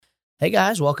Hey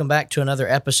guys, welcome back to another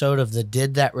episode of the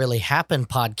Did That Really Happen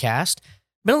podcast.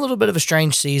 Been a little bit of a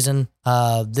strange season.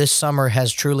 This summer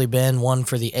has truly been one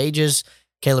for the ages.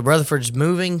 Caleb Rutherford's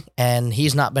moving, and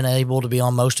he's not been able to be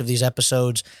on most of these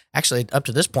episodes. Actually, up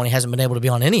to this point, he hasn't been able to be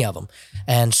on any of them.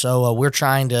 And so we're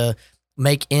trying to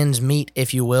make ends meet,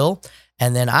 if you will.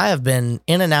 And then I have been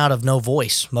in and out of no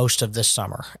voice most of this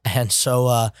summer. And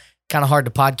so kind of hard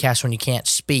to podcast when you can't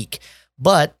speak.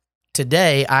 But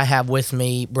today, I have with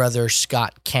me Brother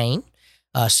Scott Kane.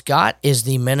 Scott is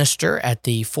the minister at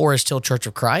the Forest Hill Church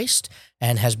of Christ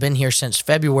and has been here since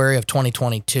February of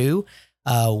 2022.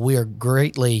 We are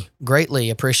greatly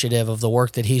appreciative of the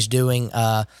work that he's doing.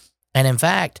 And in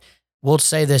fact, we'll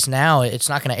say this now, it's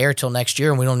not going to air till next year,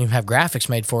 and we don't even have graphics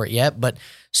made for it yet, but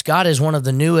Scott is one of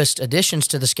the newest additions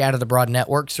to the Scattered Abroad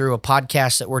Network through a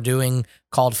podcast that we're doing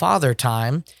called Father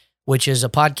Time, which is a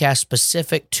podcast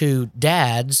specific to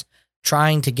dads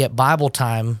trying to get Bible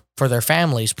time for their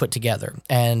families put together.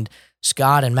 And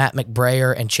Scott and Matt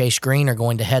McBrayer and Chase Green are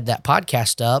going to head that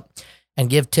podcast up and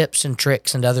give tips and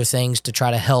tricks and other things to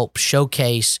try to help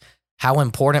showcase how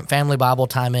important family Bible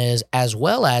time is, as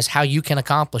well as how you can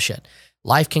accomplish it.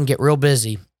 Life can get real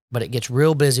busy, but it gets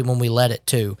real busy when we let it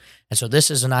too. And so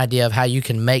this is an idea of how you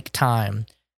can make time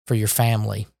for your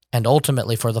family and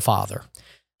ultimately for the Father.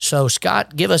 So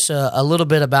Scott, give us a little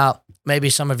bit about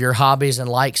maybe some of your hobbies and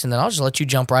likes, and then I'll just let you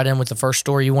jump right in with the first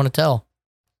story you want to tell.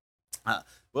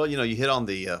 Well, you hit on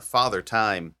the Father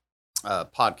Time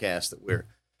podcast that we're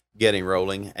getting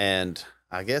rolling, and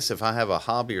I guess if I have a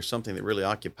hobby or something that really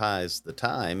occupies the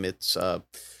time, it's a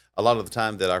lot of the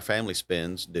time that our family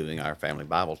spends doing our family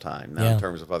Bible time. Now, in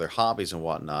terms of other hobbies and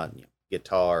whatnot,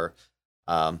 guitar,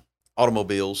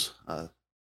 automobiles,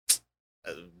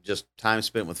 just time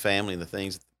spent with family and the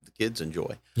things that the kids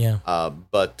enjoy.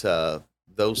 But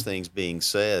those things being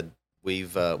said,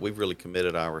 we've really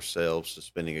committed ourselves to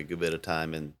spending a good bit of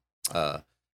time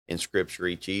in Scripture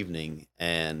each evening,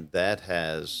 and that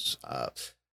has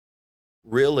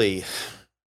really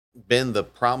been the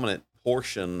prominent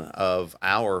portion of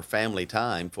our family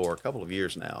time for a couple of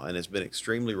years now, and it's been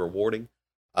extremely rewarding.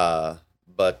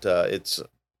 But it's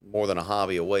more than a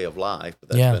hobby, a way of life. But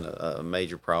that's been a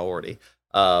major priority.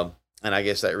 And I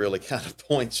guess that really kind of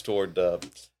points toward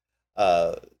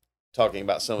talking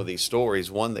about some of these stories.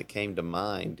 One that came to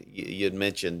mind, you had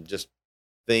mentioned just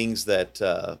things that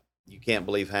you can't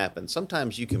believe happen.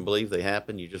 Sometimes you can believe they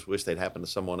happen. You just wish they'd happen to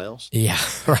someone else. Yeah,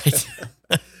 right.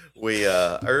 We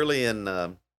early in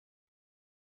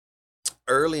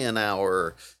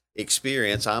our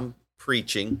experience, I'm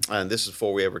preaching, and this is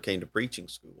before we ever came to preaching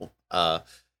school.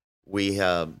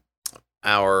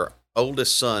 Our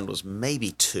oldest son was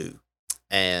maybe 2,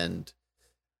 and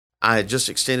I had just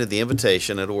extended the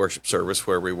invitation at a worship service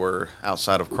where we were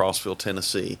outside of Crossville,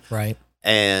 Tennessee. Right.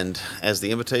 And as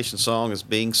the invitation song is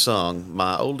being sung,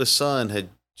 my oldest son had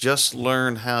just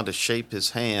learned how to shape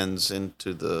his hands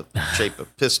into the shape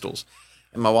of pistols.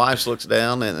 And my wife looks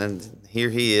down, and here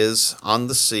he is on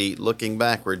the seat looking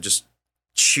backward, just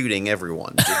shooting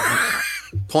everyone.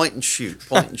 Point and shoot.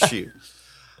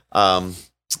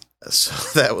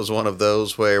 So that was one of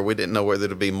those where we didn't know whether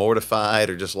to be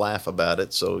mortified or just laugh about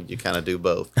it. So you kind of do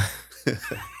both.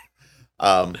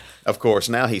 Of course,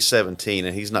 now he's 17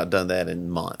 and he's not done that in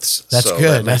months. That's so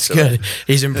good. That's good.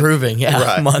 He's improving. Yeah.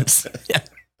 Right. Months. Yeah.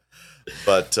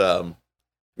 But,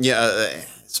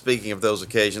 speaking of those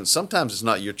occasions, sometimes it's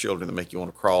not your children that make you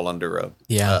want to crawl under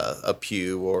a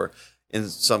pew or in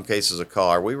some cases a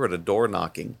car. We were at a door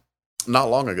knocking not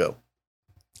long ago,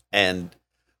 and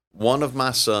one of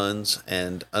my sons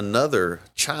and another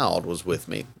child was with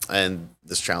me, and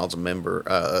this child's a member,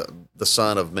 the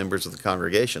son of members of the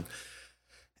congregation.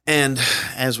 And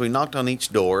as we knocked on each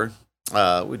door,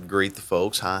 we'd greet the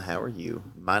folks. Hi, how are you?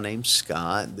 My name's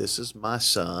Scott. This is my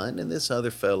son, and this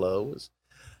other fellow is.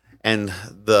 And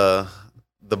the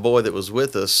boy that was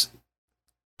with us,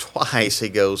 twice he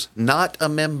goes, "Not a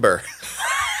member."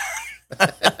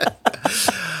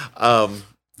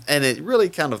 And it really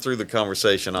kind of threw the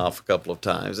conversation off a couple of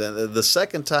times. And the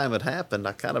second time it happened,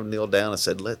 I kind of kneeled down and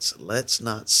said, let's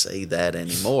not say that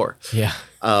anymore. Yeah.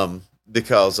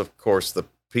 Because, of course, the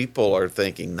people are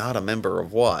thinking, not a member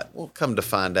of what? Well, come to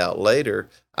find out later,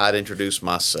 I'd introduce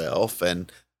myself and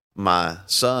my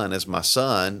son as my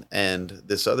son. And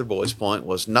this other boy's point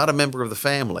was not a member of the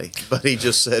family. But he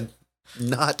just said,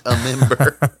 not a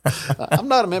member. I'm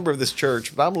not a member of this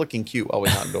church, but I'm looking cute while we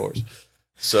knock doors.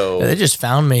 So they just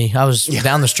found me. I was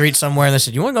down the street somewhere, and they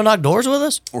said, "You want to go knock doors with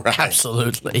us?" Right.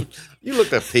 Absolutely. You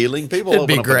look appealing. People It'd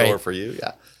open be up great. a door for you.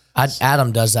 Yeah.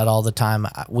 Adam does that all the time.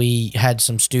 We had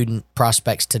some student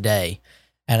prospects today,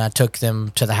 and I took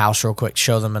them to the house real quick,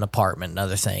 show them an apartment and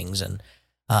other things. And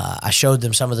I showed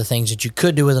them some of the things that you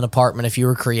could do with an apartment if you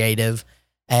were creative.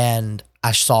 And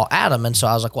I saw Adam, and so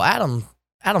I was like, well,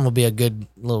 Adam will be a good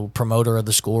little promoter of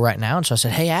the school right now. And so I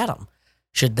said, hey, Adam,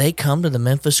 should they come to the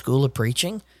Memphis School of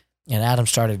Preaching? And Adam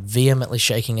started vehemently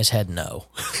shaking his head no.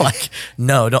 Like,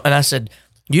 no, don't. And I said,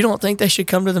 you don't think they should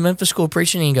come to the Memphis School of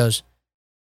Preaching? And he goes,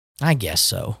 I guess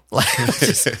so. Like,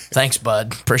 thanks,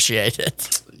 bud. Appreciate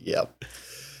it. Yep.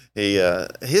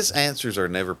 His answers are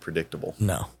never predictable.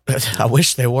 No. I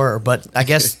wish they were, but I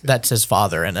guess that's his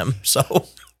father in him. So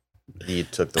you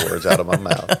took the words out of my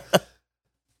mouth.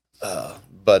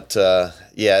 But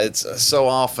it's so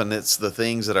often it's the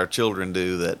things that our children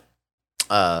do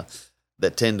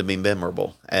that tend to be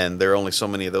memorable, and there are only so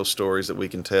many of those stories that we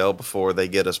can tell before they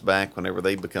get us back whenever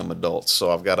they become adults. So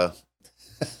I've got to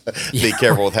be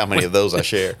careful with how many of those I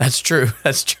share. That's true.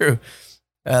 That's true.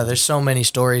 There's so many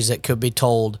stories that could be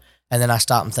told, and then I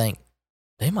stop and think,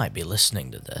 they might be listening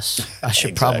to this. I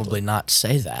should probably not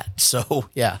say that. So,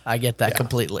 yeah, I get that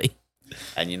completely.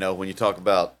 And, when you talk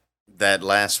about that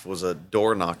last was a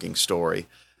door knocking story,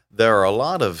 there are a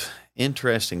lot of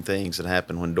interesting things that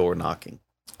happen when door knocking.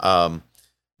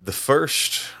 The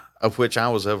first of which I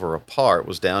was ever a part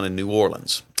was down in New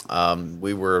Orleans.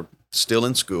 We were still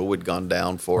in school. We'd gone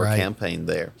down for a campaign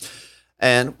there.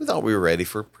 And we thought we were ready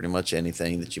for pretty much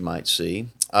anything that you might see.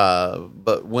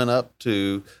 But went up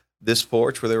to this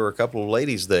porch where there were a couple of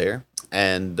ladies there,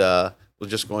 and was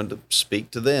just going to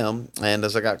speak to them. And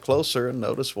as I got closer, I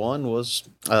noticed one was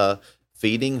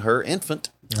feeding her infant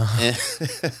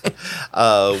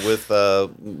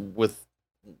with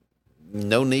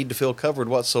no need to feel covered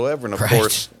whatsoever. And of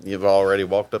course, you've already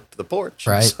walked up to the porch.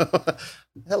 Right. So,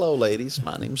 hello, ladies.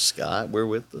 My name's Scott. We're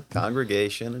with the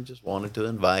congregation and just wanted to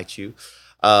invite you.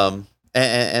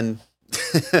 And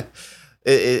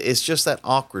it's just that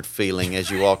awkward feeling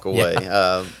as you walk away.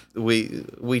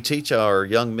 We teach our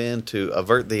young men to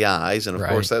avert the eyes, and of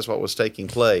course, that's what was taking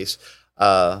place.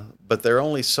 But there are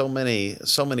only so many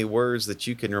words that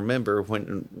you can remember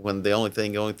when the only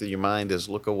thing going through your mind is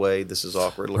look away, this is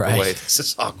awkward, look away, this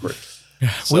is awkward.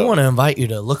 So, we want to invite you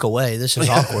to look away, this is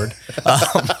awkward.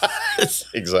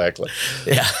 Exactly.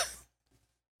 Yeah.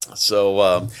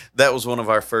 So that was one of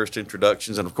our first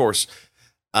introductions. And of course,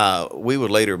 we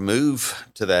would later move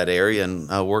to that area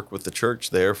and work with the church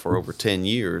there for over 10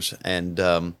 years. And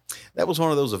that was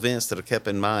one of those events that I kept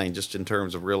in mind just in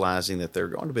terms of realizing that there are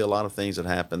going to be a lot of things that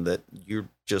happen that you're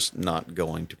just not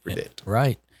going to predict.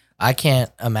 Right. I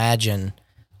can't imagine.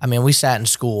 I mean, we sat in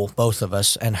school, both of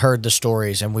us, and heard the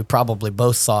stories, and we probably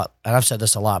both thought, and I've said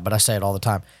this a lot, but I say it all the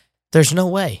time, there's no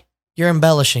way. You're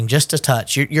embellishing just a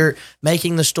touch. You're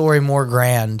making the story more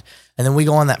grand. And then we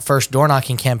go on that first door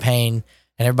knocking campaign,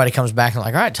 and everybody comes back and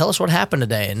like, all right, tell us what happened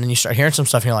today. And then you start hearing some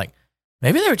stuff and you're like,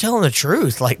 maybe they were telling the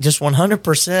truth, like just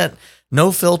 100%,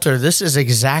 no filter. This is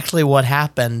exactly what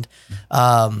happened.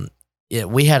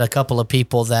 We had a couple of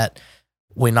people that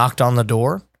we knocked on the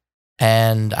door,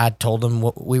 and I told them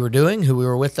what we were doing, who we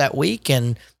were with that week,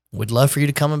 and we'd love for you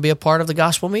to come and be a part of the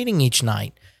gospel meeting each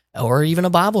night or even a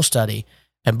Bible study.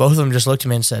 And both of them just looked at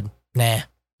me and said, nah,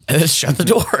 and just shut the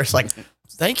door. It's like,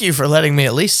 thank you for letting me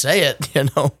at least say it,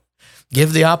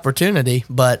 give the opportunity.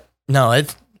 But no,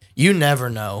 you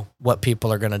never know what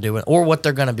people are going to do or what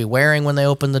they're going to be wearing when they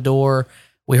open the door.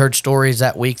 We heard stories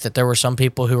that week that there were some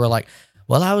people who were like,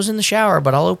 well, I was in the shower,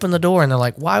 but I'll open the door. And they're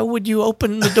like, why would you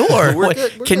open the door?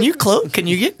 Can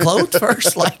you get clothed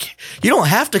first? Like, you don't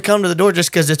have to come to the door just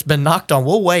because it's been knocked on.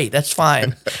 We'll wait. That's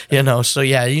fine. So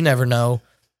yeah, you never know.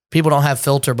 People don't have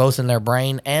filter both in their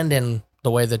brain and in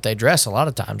the way that they dress a lot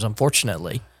of times,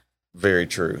 unfortunately. Very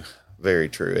true. Very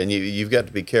true. And you've got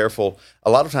to be careful. A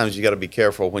lot of times you got to be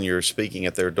careful when you're speaking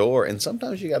at their door. And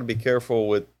sometimes you got to be careful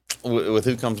with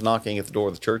who comes knocking at the door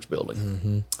of the church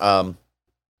building. Mm-hmm.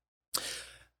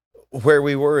 Where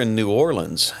we were in New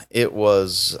Orleans, it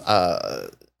was,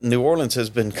 New Orleans has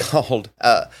been called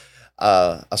a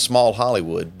small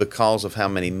Hollywood because of how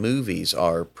many movies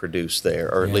are produced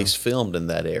there, or at least filmed in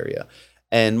that area.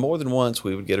 And more than once,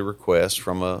 we would get a request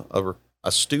from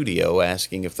a studio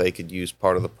asking if they could use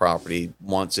part of the property.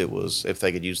 Once it was if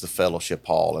they could use the fellowship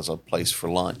hall as a place for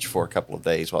lunch for a couple of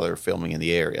days while they were filming in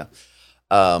the area.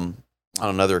 On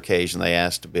another occasion, they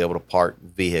asked to be able to park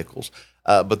vehicles.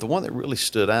 But the one that really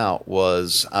stood out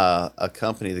was a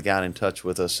company that got in touch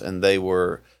with us, and they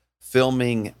were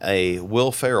filming a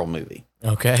Will Ferrell movie.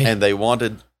 Okay. And they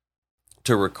wanted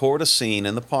to record a scene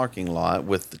in the parking lot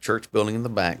with the church building in the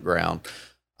background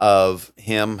of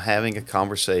him having a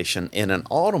conversation in an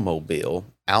automobile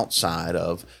outside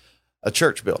of a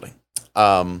church building.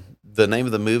 The name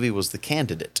of the movie was The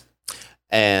Candidate.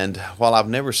 And while I've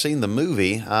never seen the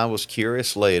movie, I was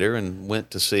curious later and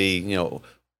went to see,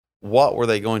 what were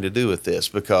they going to do with this?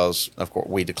 Because of course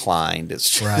we declined.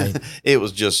 Right. It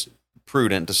was just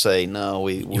prudent to say no.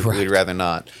 We'd Right. rather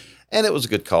not, and it was a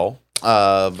good call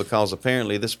because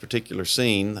apparently this particular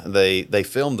scene they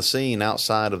filmed the scene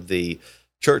outside of the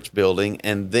church building,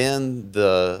 and then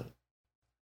the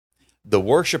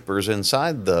worshipers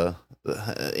inside of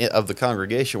the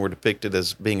congregation were depicted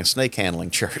as being a snake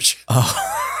handling church.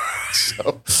 Oh.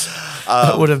 So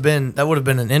that would have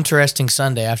been an interesting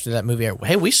Sunday after that movie.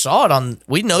 Hey, we saw it on.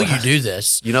 We know you do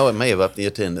this. it may have upped the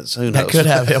attendance. Who knows? That could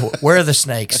have. Where are the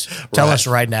snakes? Tell us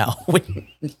right now.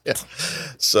 Yeah.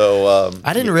 So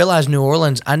I didn't realize New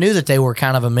Orleans. I knew that they were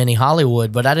kind of a mini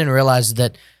Hollywood, but I didn't realize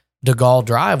that De Gaulle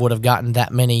Drive would have gotten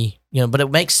that many. But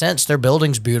it makes sense. Their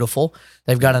building's beautiful.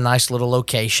 They've got a nice little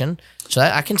location, so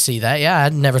I can see that. Yeah,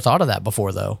 I'd never thought of that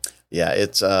before, though. Yeah,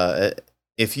 it's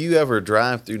if you ever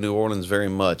drive through New Orleans very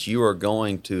much, you are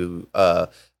going to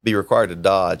be required to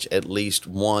dodge at least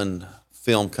one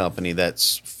film company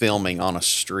that's filming on a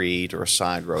street or a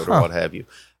side road or what have you.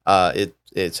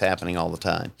 It's happening all the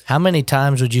time. How many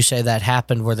times would you say that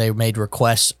happened where they made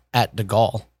requests at De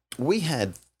Gaulle? We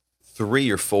had 3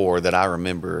 or 4 that I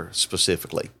remember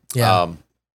specifically. Yeah.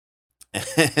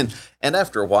 And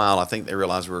after a while, I think they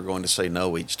realized we were going to say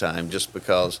no each time, just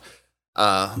because,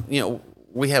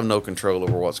 we have no control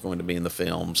over what's going to be in the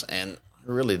films, and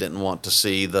really didn't want to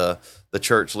see the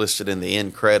church listed in the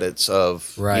end credits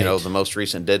of the most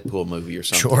recent Deadpool movie or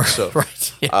something. Sure. So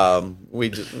right. Yeah. we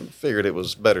just figured it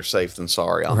was better safe than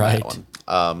sorry on Right. that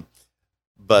one.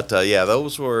 But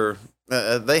those were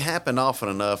they happened often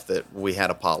enough that we had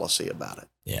a policy about it.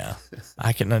 Yeah,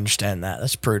 I can understand that.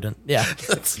 That's prudent. Yeah.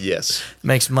 Yes.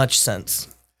 Makes much sense.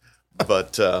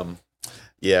 But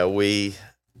we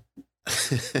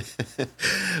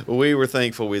we were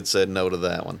thankful we'd said no to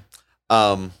that one.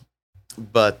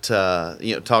 But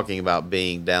talking about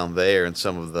being down there and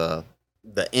some of the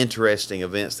interesting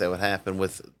events that would happen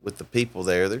with the people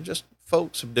there, they're just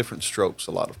folks of different strokes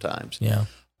a lot of times. Yeah.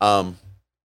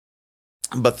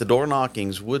 But the door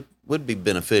knockings would be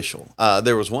beneficial.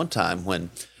 There was one time when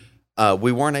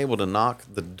we weren't able to knock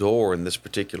the door in this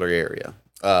particular area,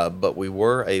 but we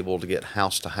were able to get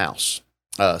house to house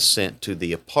sent to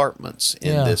the apartments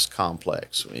in this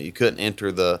complex. You couldn't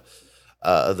enter the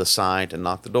site and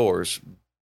knock the doors.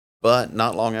 But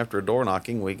not long after a door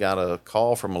knocking, we got a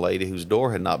call from a lady whose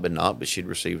door had not been knocked, but she'd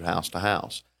received house to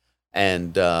house.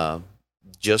 And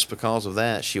just because of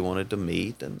that, she wanted to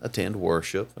meet and attend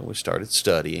worship, and we started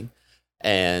studying.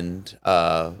 And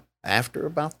after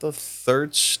about the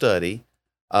 3rd study,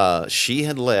 she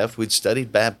had left. We'd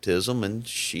studied baptism, and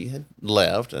she had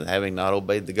left, and having not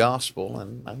obeyed the gospel.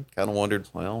 And I kind of wondered,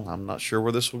 well, I'm not sure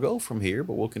where this will go from here,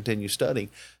 but we'll continue studying.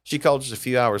 She called just a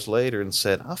few hours later and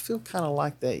said, I feel kind of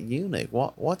like that eunuch.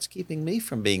 What's keeping me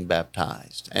from being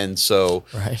baptized? And so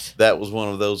that was one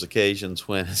of those occasions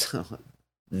when it's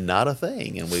not a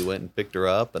thing. And we went and picked her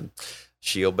up, and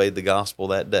she obeyed the gospel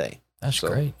that day. That's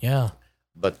great. Yeah.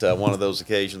 But one of those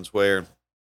occasions where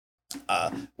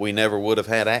we never would have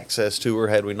had access to her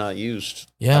had we not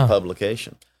used a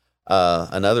publication.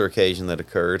 Another occasion that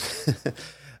occurred,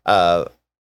 I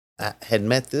had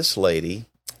met this lady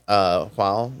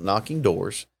while knocking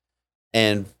doors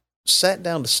and sat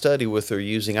down to study with her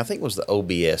using, I think it was the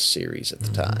OBS series at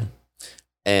the time,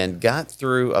 and got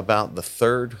through about the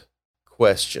 3rd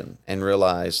question and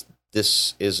realized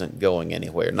this isn't going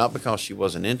anywhere. Not because she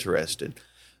wasn't interested,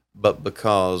 but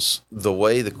because the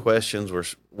way the questions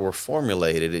were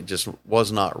formulated, it just was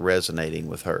not resonating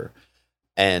with her.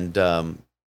 And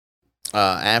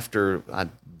after I'd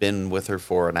been with her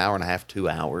for an hour and a half, 2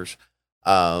 hours,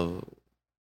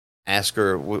 asked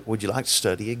her, would you like to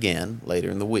study again later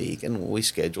in the week? And we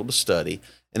scheduled a study.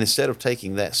 And instead of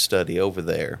taking that study over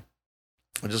there,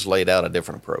 I just laid out a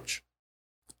different approach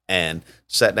and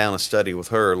sat down and studied with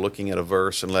her, looking at a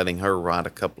verse and letting her write a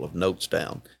couple of notes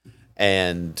down.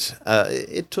 And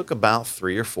it took about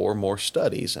 3 or 4 more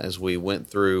studies as we went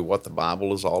through what the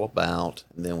Bible is all about.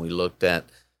 And then we looked at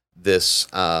this,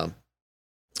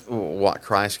 what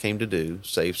Christ came to do,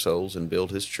 save souls and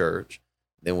build his church.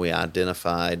 Then we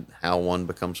identified how one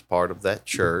becomes part of that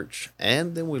church.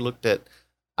 And then we looked at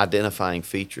identifying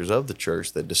features of the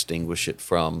church that distinguish it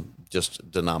from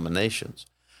just denominations.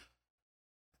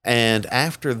 And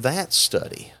after that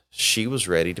study, she was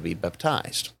ready to be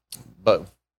baptized. But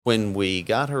when we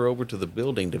got her over to the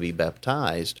building to be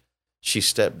baptized, she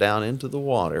stepped down into the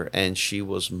water and she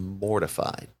was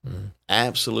mortified,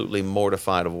 absolutely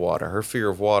mortified of water. Her fear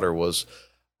of water was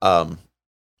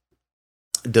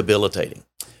debilitating.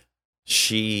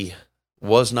 She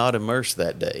was not immersed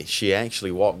that day. She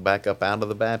actually walked back up out of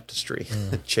the baptistry,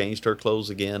 changed her clothes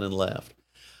again, and left.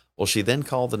 Well, she then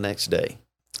called the next day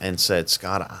and said,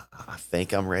 Scott, I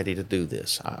think I'm ready to do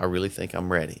this. I really think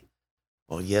I'm ready.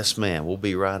 Well, yes, ma'am, we'll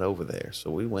be right over there.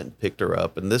 So we went and picked her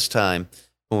up. And this time,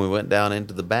 when we went down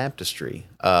into the baptistry,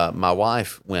 my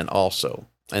wife went also.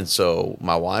 And so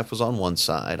my wife was on one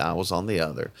side, I was on the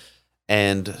other.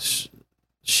 And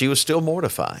she was still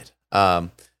mortified.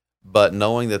 But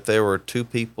knowing that there were two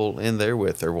people in there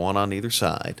with her, one on either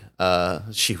side,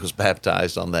 she was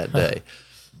baptized on that day.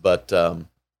 But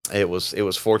it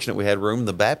was fortunate we had room in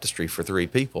the baptistry for 3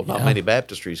 people. Not many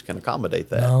baptistries can accommodate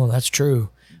that. No, that's true.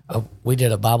 We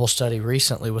did a Bible study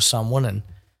recently with someone, and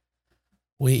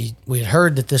we had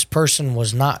heard that this person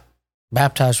was not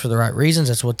baptized for the right reasons.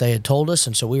 That's what they had told us,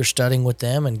 and so we were studying with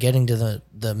them and getting to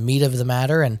the meat of the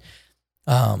matter, and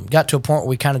got to a point where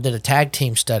we kind of did a tag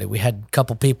team study. We had a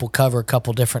couple people cover a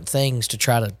couple different things to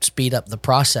try to speed up the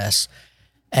process,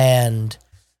 and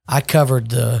I covered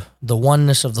the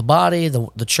oneness of the body.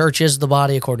 The church is the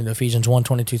body, according to Ephesians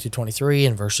 1:22-23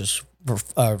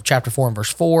 and chapter 4 and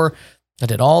verse 4. I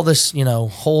did all this,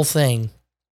 whole thing.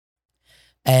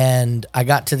 And I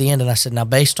got to the end and I said, now,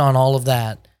 based on all of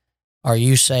that, are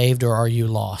you saved or are you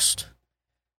lost?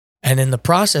 And in the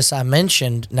process, I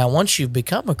mentioned, now, once you've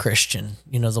become a Christian,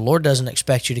 the Lord doesn't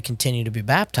expect you to continue to be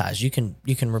baptized. You can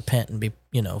repent and be,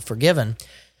 forgiven.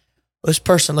 This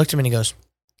person looked at me and he goes,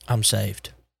 I'm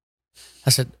saved. I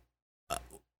said,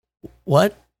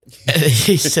 what?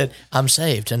 He said, I'm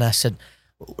saved. And I said,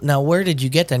 now, where did you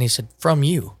get that? And he said, from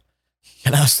you.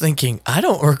 And I was thinking, I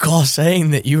don't recall saying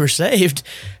that you were saved.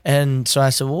 And so I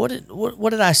said, well,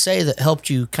 what did I say that helped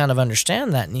you kind of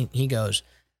understand that? And he goes,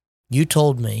 you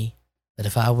told me that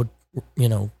if I would,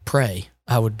 pray,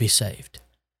 I would be saved.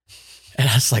 And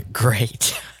I was like,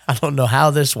 great. I don't know how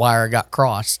this wire got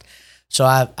crossed. So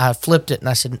I flipped it and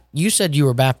I said, you said you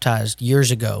were baptized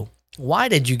years ago. Why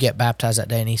did you get baptized that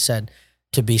day? And he said,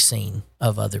 to be seen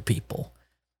of other people.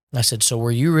 And I said, so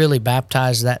were you really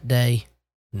baptized that day?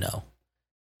 No.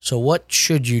 So what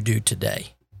should you do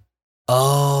today?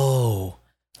 Oh,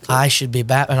 I should be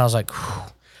baptized. And I was like,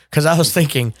 because I was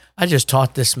thinking, I just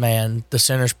taught this man the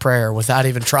sinner's prayer without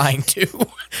even trying to.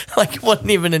 Like, it wasn't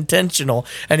even intentional.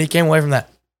 And he came away from that.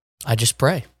 I just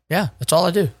pray. Yeah, that's all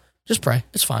I do. Just pray.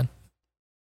 It's fine.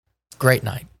 Great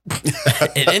night.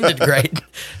 It ended great.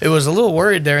 It was a little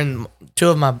worried there. And 2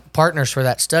 of my partners for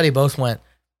that study both went,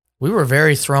 we were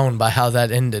very thrown by how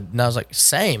that ended. And I was like,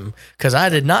 same, because I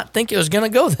did not think it was going to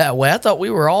go that way. I thought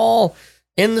we were all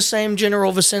in the same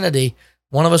general vicinity.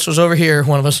 One of us was over here.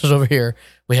 One of us was over here.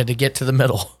 We had to get to the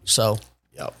middle. So,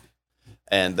 yep.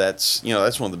 And that's one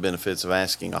of the benefits of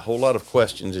asking a whole lot of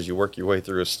questions as you work your way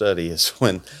through a study is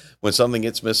when something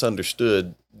gets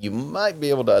misunderstood, you might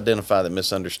be able to identify the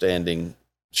misunderstanding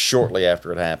shortly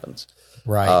after it happens.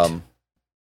 Right.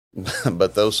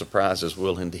 But those surprises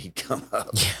will indeed come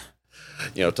up.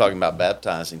 Yeah. Talking about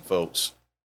baptizing folks,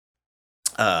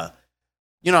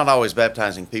 you're not always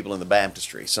baptizing people in the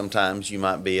baptistry. Sometimes you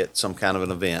might be at some kind of an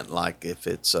event, like if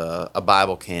it's a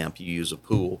Bible camp, you use a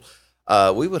pool.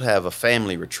 We would have a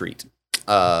family retreat,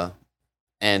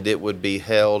 and it would be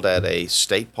held at a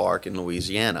state park in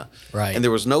Louisiana. Right. And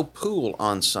there was no pool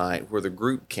on site where the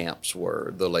group camps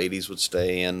were. The ladies would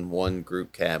stay in one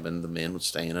group cabin, the men would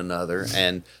stay in another,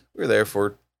 and we were there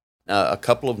for a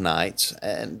couple of nights,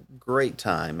 and great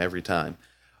time every time.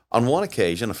 On one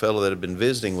occasion, a fellow that had been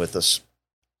visiting with us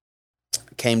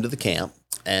came to the camp,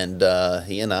 and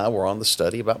he and I were on the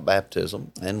study about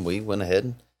baptism, and we went ahead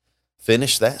and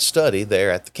finished that study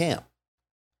there at the camp.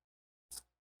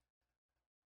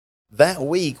 That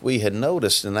week, we had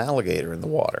noticed an alligator in the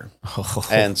water,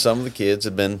 and some of the kids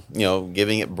had been,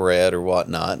 giving it bread or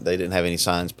whatnot. They didn't have any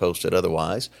signs posted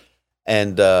otherwise,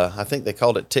 and I think they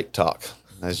called it TikTok,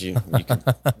 as you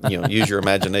can, use your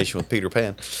imagination with Peter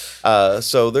Pan.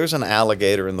 So there's an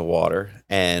alligator in the water,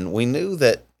 and we knew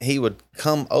that he would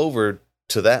come over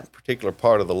to that particular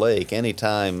part of the lake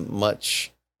anytime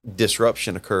much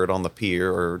disruption occurred on the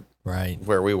pier or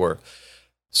where we were.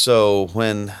 So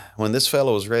when this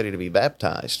fellow was ready to be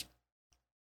baptized,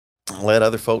 I let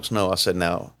other folks know. I said,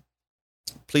 now,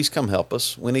 please come help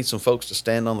us. We need some folks to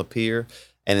stand on the pier,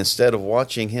 and instead of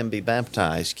watching him be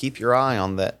baptized, keep your eye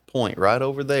on that point right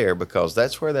over there, because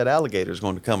that's where that alligator is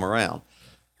going to come around.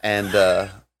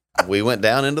 And we went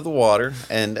down into the water,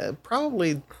 and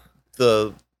probably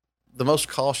the most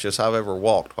cautious I've ever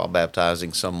walked while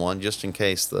baptizing someone, just in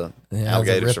case the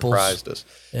alligator surprised us.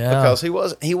 Yeah. Because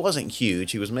he wasn't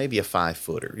huge. He was maybe a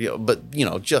 5-footer, but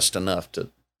just enough to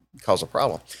cause a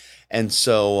problem. And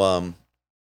so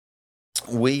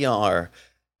we are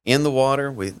in the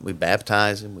water. We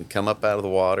baptize him. We come up out of the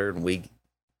water, and we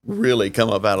really come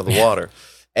up out of the water.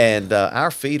 And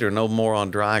our feet are no more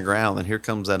on dry ground, and here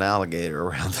comes that alligator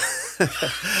around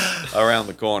around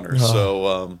the corner. Oh.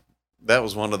 So that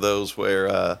was one of those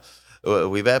where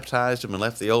we baptized him and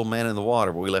left the old man in the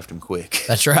water, but we left him quick.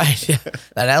 That's right. Yeah.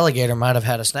 That alligator might have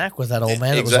had a snack with that old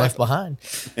man that was left behind.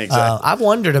 Exactly. I've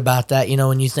wondered about that. You know,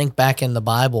 when you think back in the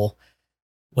Bible,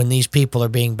 when these people are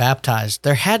being baptized,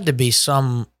 there had to be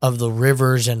some of the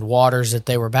rivers and waters that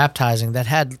they were baptizing that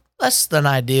had less than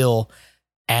ideal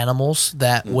animals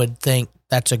that would think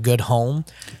that's a good home.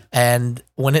 And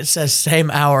when it says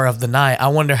same hour of the night, I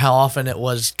wonder how often it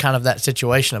was kind of that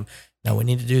situation of, no, we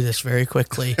need to do this very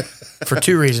quickly for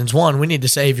two reasons. One, we need to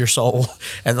save your soul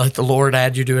and let the Lord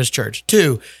add you to his church.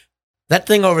 Two, that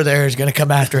thing over there is going to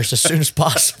come after us as soon as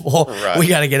possible. Right. We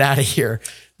got to get out of here.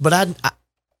 But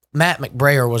Matt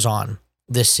McBrayer was on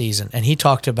this season, and he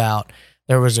talked about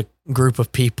there was a group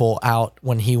of people out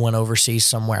when he went overseas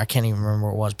somewhere. I can't even remember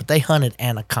where it was, but they hunted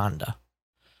anaconda.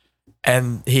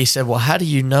 And he said, well, how do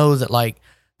you know that like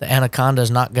the anaconda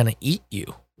is not going to eat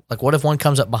you? Like, what if one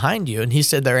comes up behind you? And he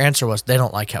said their answer was, they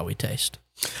don't like how we taste.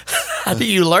 How do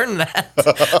you learn that?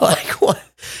 Like, what?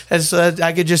 And so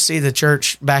I could just see the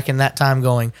church back in that time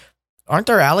going, aren't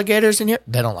there alligators in here?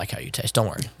 They don't like how you taste. Don't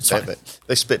worry. It's fine.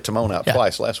 They spit Timon out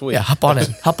twice last week. Yeah, hop on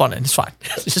in. Hop on in. It's fine.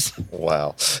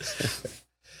 Wow.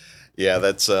 Yeah,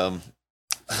 that's,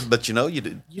 but you know, you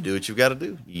do what you've got to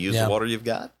do. You use the water you've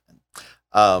got.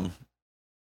 And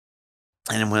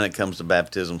when it comes to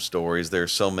baptism stories, there are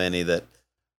so many that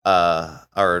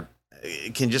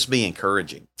can just be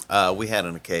encouraging. We had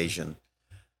an occasion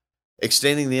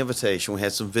extending the invitation. We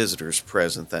had some visitors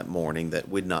present that morning that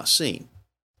we'd not seen.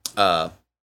 One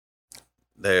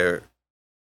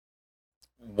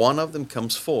of them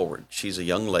comes forward. She's a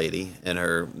young lady in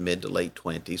her mid to late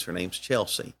 20s. Her name's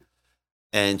Chelsea,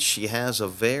 and she has a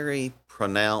very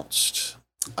pronounced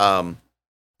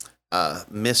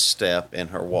misstep in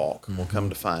her walk. Mm-hmm. We'll come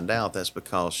to find out that's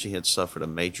because she had suffered a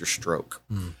major stroke.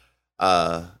 Mm.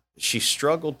 She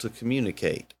struggled to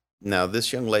communicate. Now,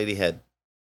 this young lady had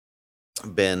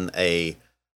been a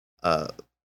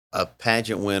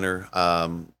pageant winner,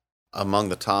 among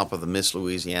the top of the Miss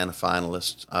Louisiana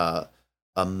finalists,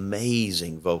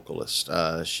 amazing vocalist.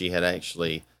 She had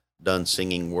actually done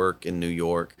singing work in New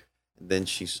York, and then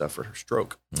she suffered her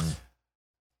stroke. Mm.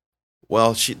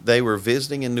 Well, they were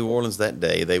visiting in New Orleans that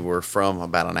day. They were from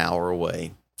about an hour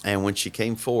away. And when she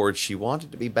came forward, she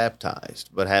wanted to be baptized,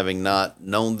 but having not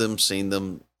known them, seen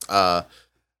them,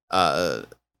 wanted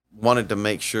to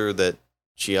make sure that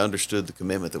she understood the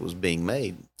commitment that was being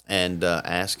made, and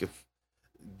asked if,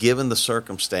 given the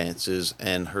circumstances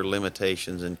and her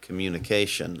limitations in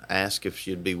communication, asked if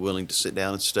she'd be willing to sit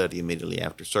down and study immediately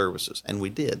after services. And we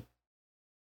did.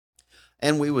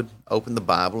 And we would open the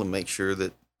Bible and make sure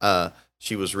that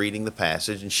she was reading the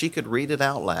passage, and she could read it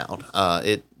out loud.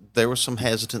 There was some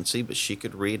hesitancy, but she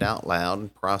could read out loud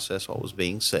and process what was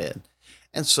being said.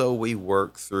 And so we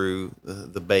worked through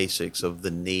the basics of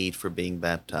the need for being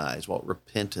baptized, what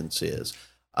repentance is,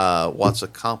 what's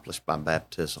accomplished by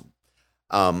baptism.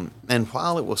 And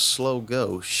while it was slow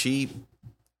go, she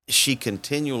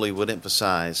continually would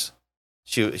emphasize,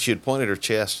 she would point at her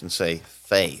chest and say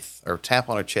faith, or tap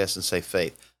on her chest and say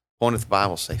faith. Point at the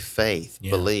Bible, say faith,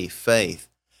 believe, faith.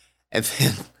 And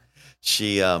then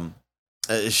she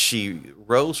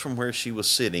rose from where she was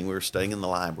sitting. We were staying in the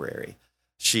library.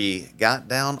 She got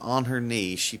down on her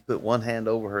knees. She put one hand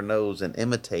over her nose and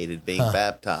imitated being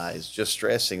baptized, just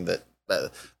stressing that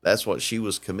that's what she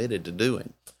was committed to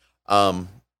doing. And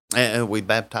we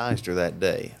baptized her that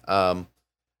day.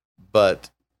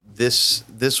 But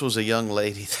this was a young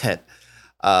lady that,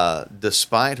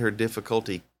 despite her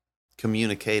difficulty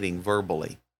communicating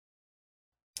verbally,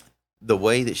 the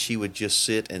way that she would just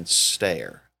sit and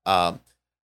stare,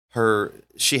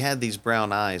 she had these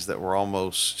brown eyes that were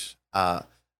almost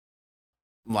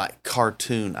like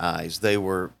cartoon eyes. They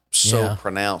were so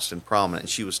pronounced and prominent.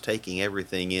 She was taking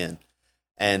everything in.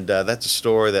 And that's a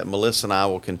story that Melissa and I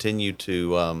will continue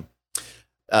to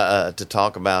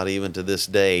talk about even to this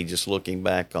day, just looking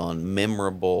back on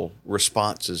memorable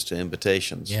responses to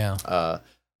invitations.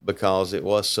 Because it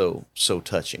was so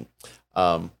touching.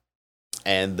 And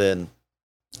then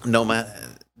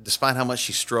despite how much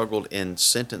she struggled in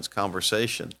sentence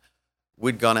conversation,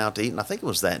 we'd gone out to eat, and I think it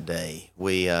was that day.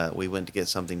 We went to get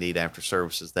something to eat after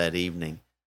services that evening,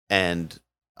 and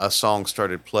a song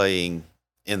started playing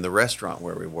in the restaurant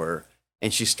where we were,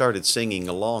 and she started singing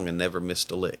along and never missed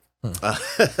a lick.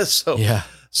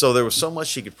 So there was so much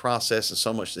she could process and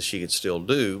so much that she could still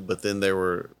do, but then there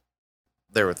were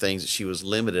there were things that she was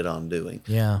limited on doing.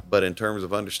 Yeah. But in terms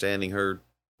of understanding her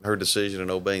decision and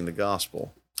obeying the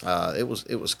gospel, it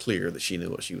was clear that she knew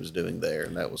what she was doing there,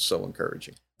 and that was so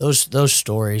encouraging. Those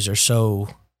stories are so,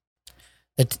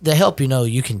 they help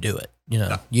you can do it.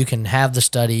 You can have the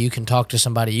study, you can talk to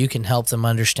somebody, you can help them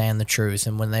understand the truth.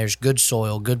 And when there's good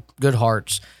soil, good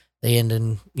hearts, they end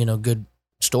in, good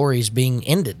stories being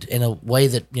ended in a way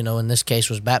that, in this case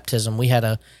was baptism. We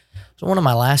had one of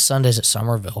my last Sundays at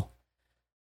Somerville,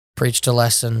 preached a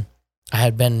lesson. I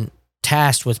had been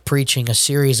tasked with preaching a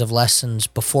series of lessons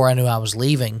before I knew I was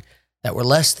leaving that were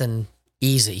less than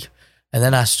easy. And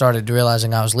then I started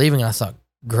realizing I was leaving, and I thought,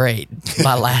 great,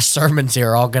 my last sermons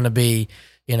here are all going to be,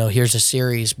 here's a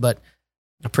series. But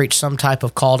I preached some type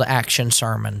of call to action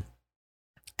sermon,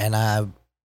 and I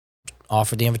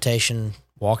offered the invitation,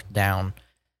 walked down,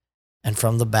 and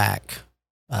from the back,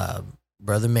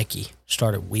 Brother Mickey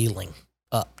started wheeling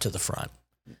up to the front.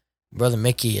 Brother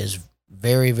Mickey is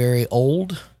very, very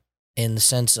old in the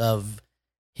sense of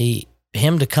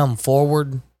him to come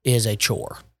forward is a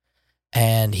chore.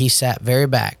 And he sat very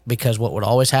back, because what would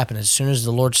always happen is as soon as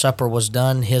the Lord's Supper was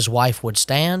done, his wife would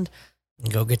stand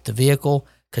and go get the vehicle,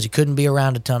 because he couldn't be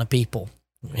around a ton of people.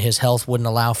 His health wouldn't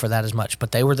allow for that as much,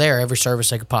 but they were there every service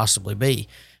they could possibly be,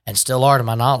 and still are to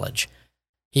my knowledge.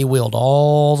 He wheeled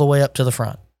all the way up to the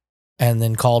front and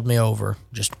then called me over,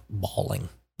 just bawling,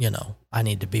 I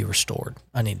need to be restored.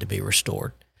 I need to be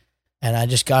restored. And I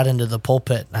just got into the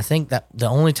pulpit. I think that the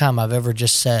only time I've ever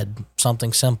just said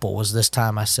something simple was this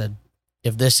time. I said,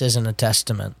 if this isn't a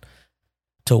testament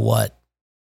to what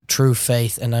true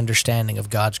faith and understanding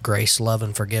of God's grace, love,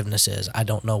 and forgiveness is, I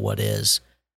don't know what is.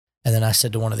 And then I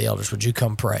said to one of the elders, would you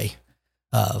come pray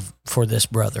for this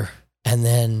brother? And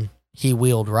then he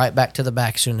wheeled right back to the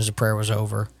back as soon as the prayer was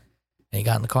over. And he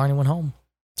got in the car and he went home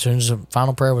as soon as the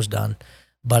final prayer was done.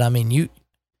 But I mean, you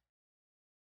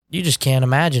just can't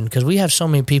imagine, because we have so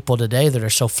many people today that are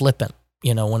so flippant,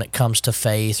 when it comes to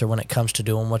faith or when it comes to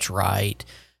doing what's right.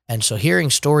 And so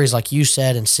hearing stories like you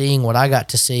said and seeing what I got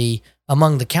to see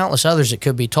among the countless others that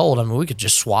could be told, I mean, we could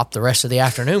just swap the rest of the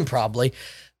afternoon probably.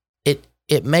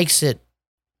 It makes it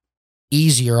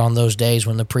easier on those days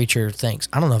when the preacher thinks,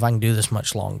 I don't know if I can do this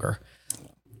much longer.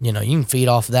 You can feed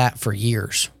off that for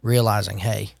years, realizing,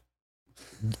 hey,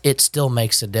 it still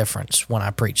makes a difference when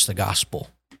I preach the gospel.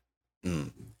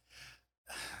 Mm.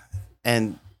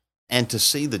 And to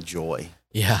see the joy.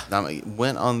 Yeah. I mean,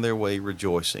 went on their way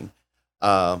rejoicing.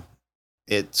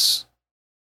 It's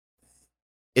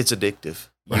addictive.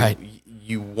 Right.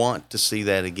 You want to see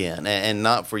that again, and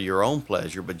not for your own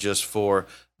pleasure, but just for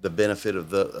the benefit of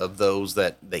those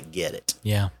that get it.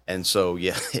 Yeah. And so,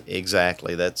 yeah,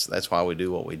 exactly. That's why we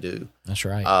do what we do. That's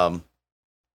right.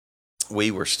 We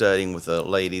were studying with a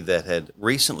lady that had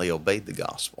recently obeyed the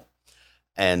gospel,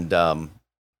 and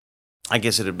I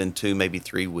guess it had been 2, maybe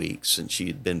 3 weeks since she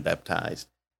had been baptized.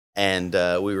 And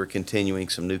we were continuing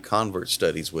some new convert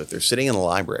studies with her, sitting in the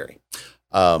library.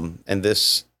 And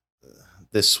this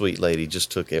sweet lady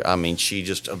just took it. I mean, she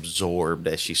just absorbed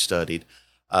as she studied.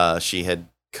 She had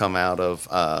come out of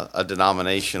a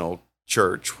denominational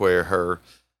church where her,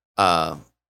 I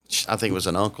think it was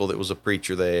an uncle that was a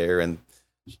preacher there. And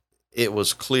it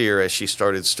was clear as she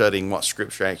started studying what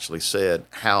Scripture actually said,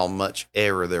 how much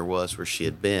error there was where she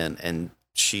had been. And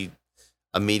she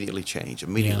immediately changed.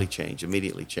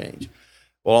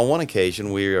 Well, on one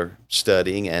occasion, we were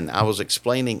studying, and I was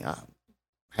explaining, I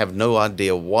have no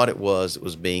idea what it was that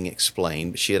was being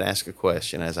explained, but she had asked a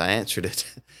question. As I answered it,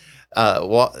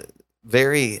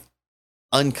 very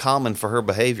uncommon for her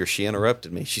behavior, she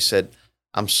interrupted me. She said,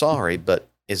 I'm sorry, but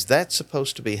is that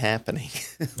supposed to be happening?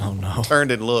 Oh, no.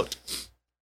 Turned and looked.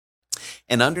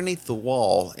 And underneath the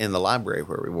wall in the library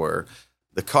where we were,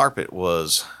 the carpet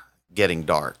was getting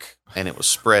dark, and it was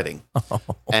spreading.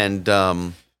 And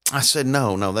I said,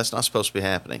 no, that's not supposed to be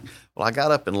happening. Well, I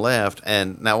got up and left.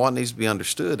 And now what needs to be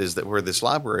understood is that where this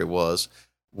library was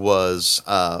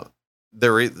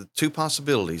there were 2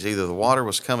 possibilities. Either the water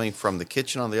was coming from the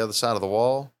kitchen on the other side of the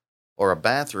wall, or a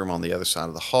bathroom on the other side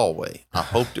of the hallway. I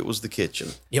hoped it was the kitchen.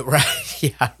 Yeah, right.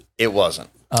 Yeah. It wasn't.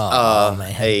 Oh,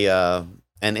 man.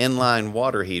 An inline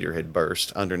water heater had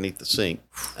burst underneath the sink,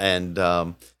 and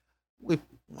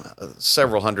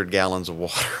several hundred gallons of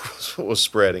water was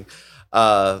spreading.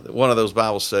 One of those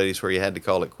Bible studies where you had to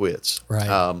call it quits.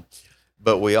 Right.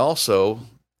 But we also,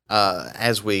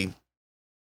 as we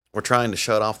were trying to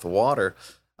shut off the water,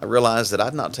 I realized that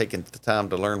I'd not taken the time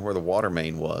to learn where the water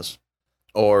main was,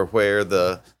 or where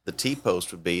the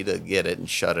T-post would be to get it and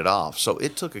shut it off. So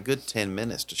it took a good 10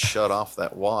 minutes to shut off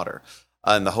that water.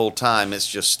 And the whole time it's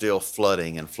just still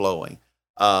flooding and flowing.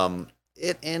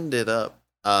 It ended up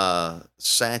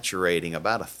saturating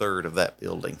about a third of that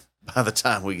building by the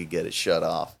time we could get it shut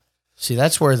off. See,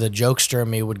 that's where the jokester in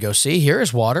me would go, see, here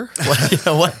is water. What,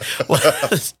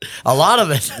 a lot of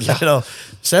it,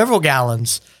 several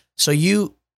gallons. So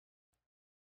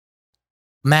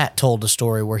Matt told a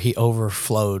story where he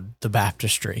overflowed the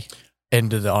baptistry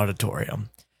into the auditorium.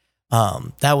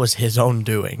 That was his own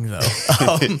doing,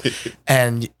 though.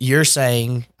 And you're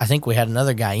saying, I think we had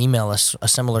another guy email us a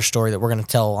similar story that we're going to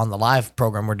tell on the live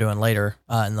program we're doing later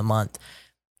in the month.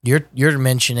 You're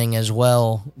mentioning as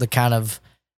well the kind of,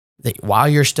 while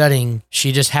you're studying,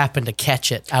 she just happened to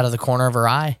catch it out of the corner of her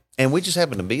eye. And we just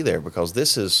happened to be there because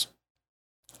this is,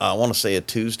 I want to say, a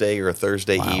Tuesday or a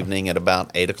Thursday evening at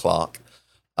about 8:00.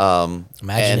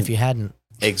 Imagine if you hadn't.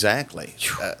 Exactly.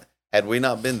 Had we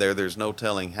not been there, there's no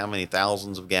telling how many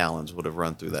thousands of gallons would have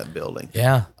run through that building.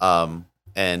 Yeah.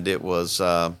 And it was,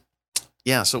 so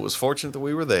it was fortunate that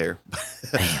we were there,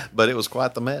 but it was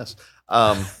quite the mess.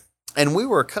 And we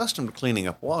were accustomed to cleaning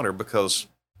up water because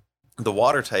the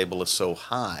water table is so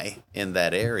high in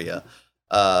that area.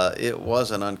 It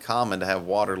wasn't uncommon to have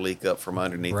water leak up from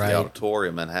underneath the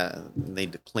auditorium and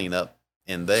need to clean up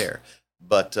in there.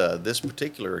 But this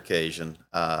particular occasion,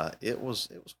 it was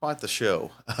quite the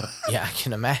show. Yeah, I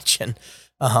can imagine.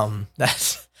 I've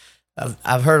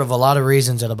heard of a lot of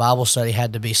reasons that a Bible study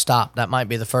had to be stopped. That might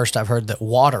be the first I've heard that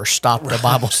water stopped a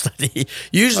Bible study.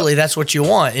 Usually that's what you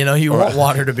want. You want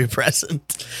water to be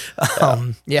present.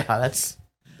 That's.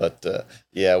 But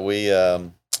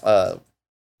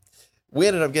we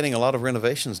ended up getting a lot of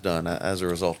renovations done as a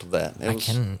result of that.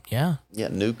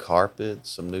 New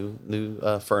carpets, some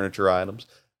new furniture items,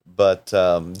 but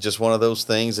just one of those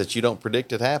things that you don't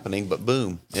predict it happening, but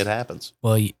boom, it happens.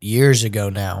 Well, years ago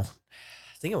now,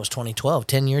 I think it was 2012,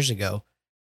 10 years ago,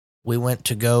 we went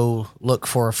to go look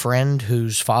for a friend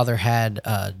whose father had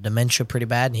dementia pretty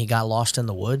bad, and he got lost in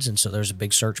the woods, and so there's a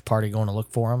big search party going to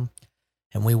look for him,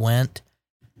 and we went.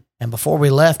 And before we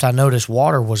left, I noticed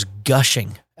water was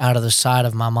gushing out of the side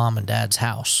of my mom and dad's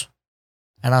house.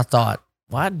 And I thought,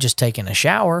 well, I'd just taken a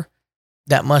shower.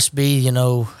 That must be,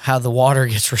 how the water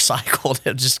gets recycled.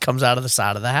 It just comes out of the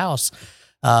side of the house.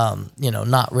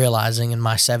 Not realizing in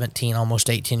my 17, almost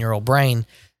 18-year-old brain,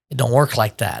 it don't work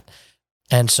like that.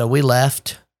 And so we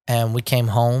left and we came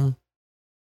home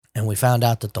and we found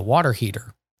out that the water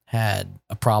heater had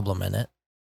a problem in it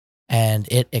and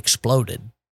it exploded.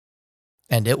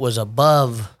 And it was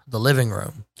above the living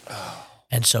room.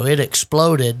 And so it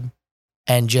exploded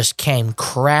and just came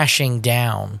crashing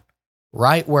down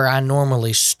right where I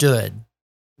normally stood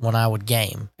when I would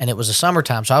game. And it was the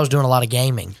summertime, so I was doing a lot of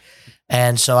gaming.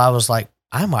 And so I was like,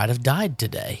 I might have died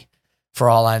today for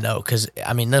all I know. Because,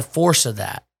 the force of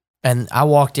that. And I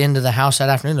walked into the house that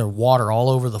afternoon, there was water all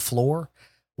over the floor,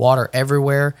 water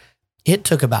everywhere. It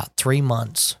took about 3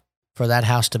 months for that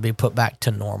house to be put back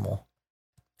to normal.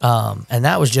 And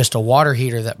that was just a water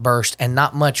heater that burst and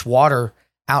not much water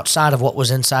outside of what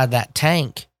was inside that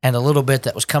tank and a little bit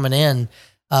that was coming in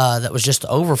that was just the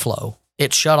overflow.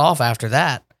 It shut off after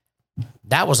that.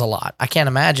 That was a lot. I can't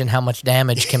imagine how much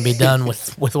damage can be done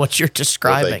with what you're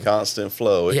describing. With a constant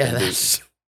flow. Yeah.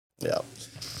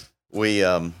 We,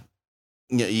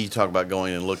 you talk about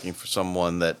going and looking for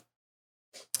someone that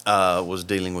was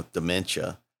dealing with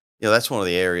dementia. That's one of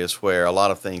the areas where a lot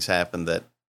of things happen that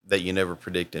you never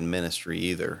predict in ministry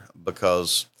either,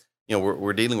 because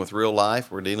we're dealing with real life,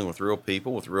 we're dealing with real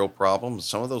people with real problems.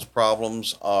 Some of those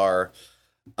problems are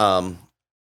going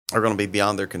to be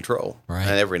beyond their control, right?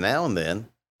 And every now and then,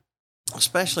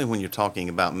 especially when you're talking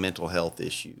about mental health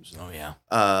issues,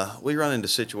 we run into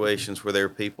situations where there are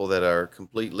people that are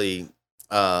completely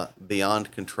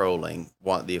beyond controlling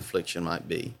what the affliction might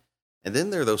be, and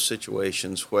then there are those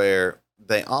situations where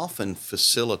they often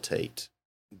facilitate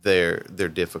their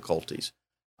difficulties.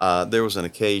 There was an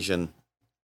occasion,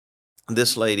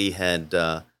 this lady had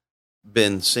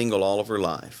been single all of her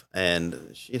life,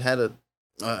 and she'd had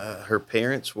her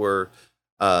parents were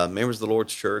members of the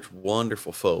Lord's church,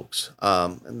 wonderful folks,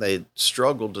 and they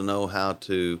struggled to know how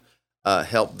to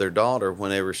help their daughter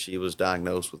whenever she was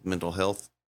diagnosed with mental health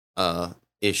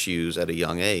issues at a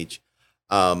young age.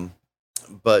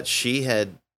 But she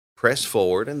had pressed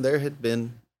forward, and there had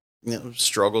been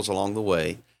struggles along the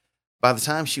way. By the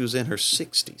time she was in her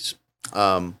 60s,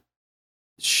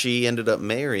 she ended up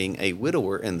marrying a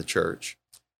widower in the church,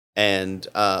 and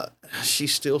she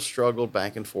still struggled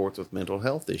back and forth with mental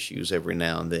health issues every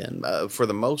now and then. For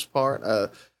the most part,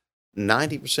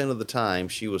 90% of the time,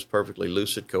 she was perfectly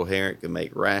lucid, coherent, could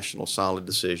make rational, solid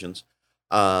decisions,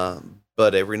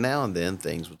 but every now and then,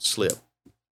 things would slip.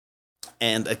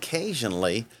 And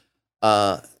occasionally,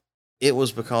 it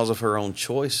was because of her own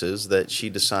choices that she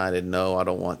decided, no, I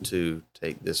don't want to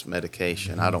take this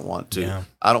medication. I don't want to. Yeah.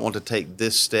 I don't want to take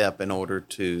this step in order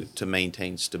to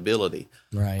maintain stability.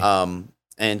 Right.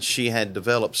 And she had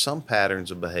developed some patterns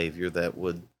of behavior that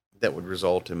would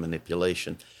result in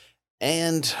manipulation.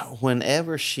 And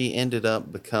whenever she ended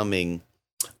up becoming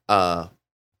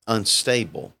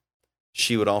unstable,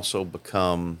 she would also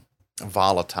become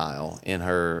volatile in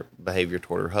her behavior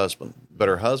toward her husband. But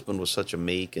her husband was such a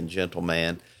meek and gentle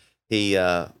man. He'd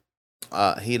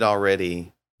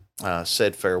already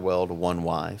said farewell to one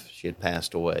wife. She had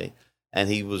passed away, and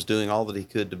he was doing all that he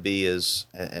could to be as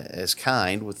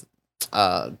kind with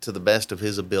to the best of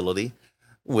his ability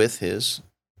with his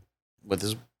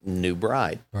new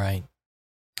bride. Right.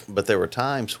 But there were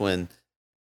times when,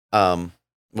 well,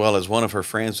 as one of her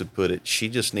friends would put it, she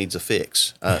just needs a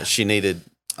fix. She needed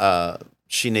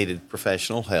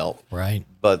professional help. Right.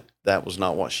 But that was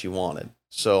not what she wanted.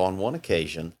 So on one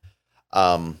occasion,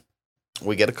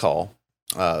 we get a call.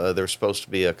 There was supposed to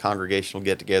be a congregational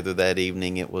get together that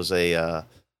evening. It was it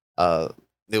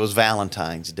was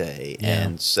Valentine's Day,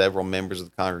 and several members of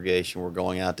the congregation were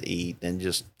going out to eat and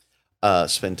just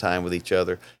spend time with each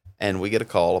other. And we get a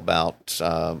call about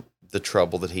the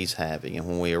trouble that he's having. And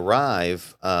when we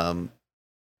arrive,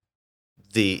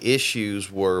 the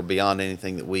issues were beyond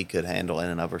anything that we could handle in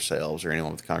and of ourselves or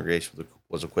anyone with the congregation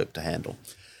was equipped to handle.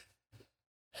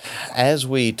 As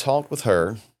we talked with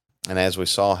her, and as we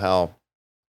saw how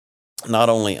not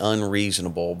only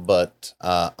unreasonable but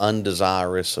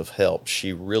undesirous of help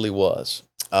she really was,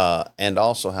 and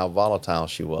also how volatile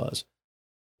she was,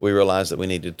 we realized that we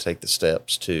needed to take the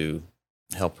steps to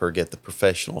help her get the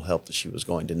professional help that she was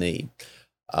going to need.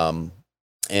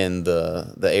 In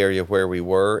the area where we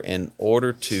were, in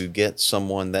order to get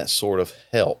someone that sort of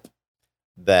help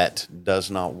that does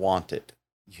not want it,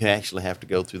 you actually have to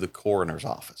go through the coroner's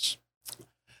office.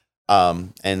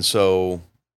 And so,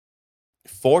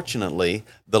 fortunately,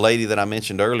 the lady that I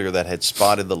mentioned earlier that had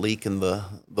spotted the leak in the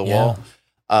wall,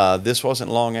 this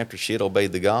wasn't long after she had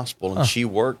obeyed the gospel, and she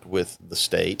worked with the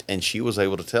state, and she was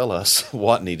able to tell us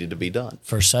what needed to be done.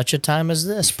 For such a time as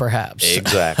this, perhaps.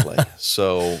 Exactly.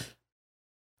 So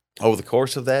over the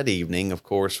course of that evening, of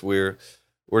course, we're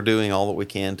doing all that we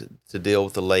can to deal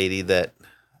with the lady that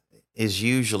is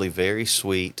usually very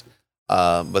sweet,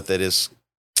 but that is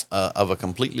of a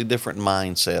completely different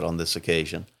mindset on this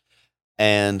occasion.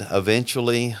 And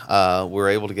eventually, we're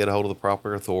able to get a hold of the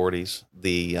proper authorities.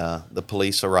 The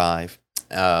police arrive,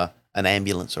 an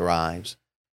ambulance arrives,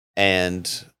 and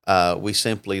we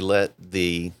simply let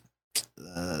the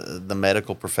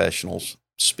medical professionals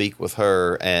speak with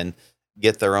her and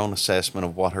get their own assessment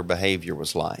of what her behavior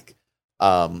was like.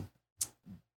 But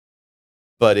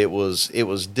it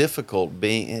was difficult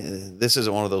being. This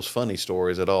isn't one of those funny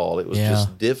stories at all. It was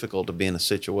just difficult to be in a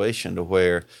situation to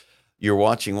where you're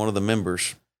watching one of the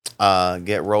members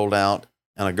get rolled out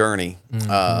on a gurney,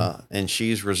 and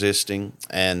she's resisting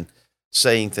and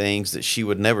saying things that she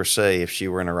would never say if she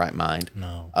were in her right mind.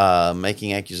 No.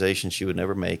 Making accusations she would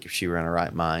never make if she were in her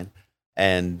right mind.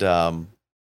 And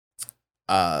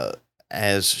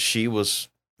as she was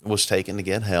taken to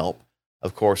get help,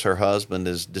 of course, her husband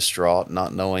is distraught,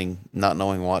 not knowing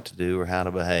what to do or how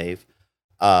to behave.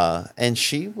 And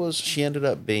she ended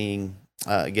up being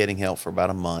getting help for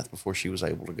about a month before she was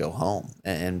able to go home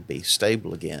and be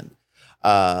stable again.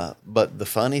 But the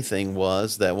funny thing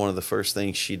was that one of the first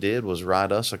things she did was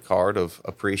write us a card of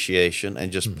appreciation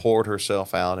and just poured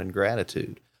herself out in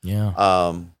gratitude.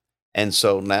 Yeah. And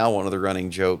so now one of the running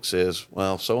jokes is,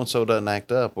 well, if so-and-so doesn't act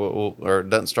up or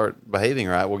doesn't start behaving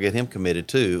right, we'll get him committed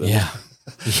too. Yeah.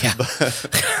 Yeah.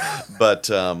 but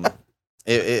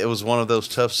it was one of those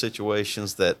tough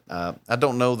situations that I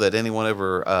don't know that anyone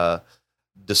ever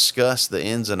discussed the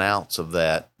ins and outs of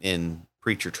that in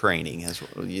preacher training. As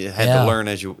you had to learn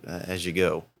as you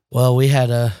go. Well,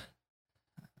 I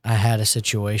had a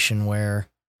situation where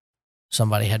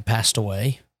somebody had passed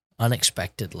away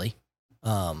unexpectedly.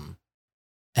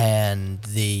 And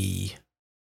we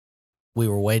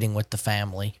were waiting with the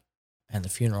family, and the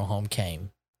funeral home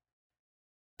came.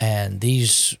 And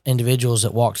these individuals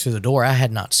that walked through the door, I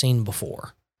had not seen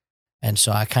before. And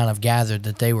so I kind of gathered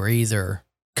that they were either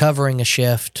covering a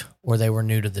shift or they were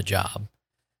new to the job,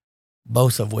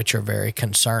 both of which are very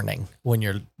concerning when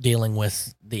you're dealing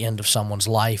with the end of someone's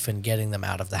life and getting them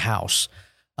out of the house.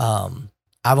 I've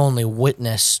only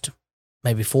witnessed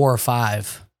maybe 4 or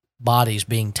 5 bodies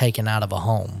being taken out of a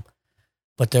home,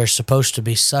 but there's supposed to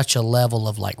be such a level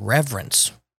of like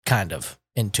reverence kind of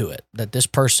into it that this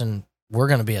person, we're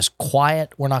going to be as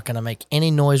quiet. We're not going to make any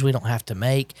noise we don't have to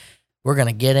make. We're going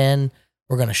to get in,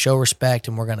 we're going to show respect,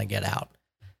 and we're going to get out.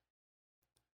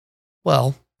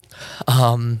 Well,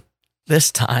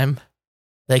 this time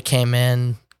they came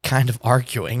in kind of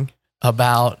arguing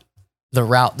about the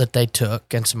route that they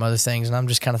took and some other things. And I'm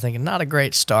just kind of thinking, not a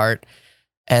great start.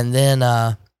 And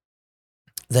then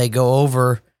they go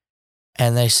over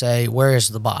and they say, where is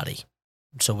the body?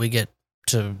 So we get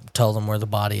to tell them where the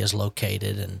body is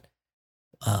located.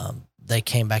 And they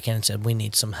came back in and said, we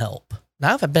need some help.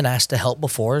 Now, I've been asked to help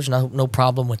before. There's no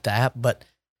problem with that. But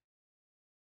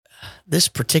this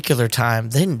particular time,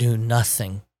 they didn't do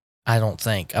nothing, I don't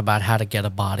think, about how to get a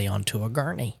body onto a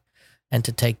gurney and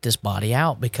to take this body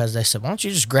out, because they said, why don't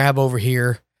you just grab over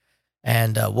here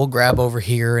and we'll grab over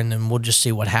here and then we'll just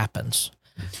see what happens.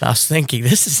 And I was thinking,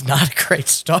 this is not a great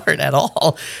start at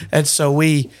all. And so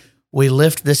we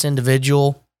lift this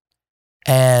individual,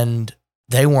 and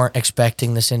they weren't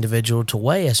expecting this individual to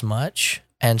weigh as much.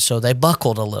 And so they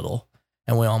buckled a little,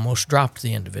 and we almost dropped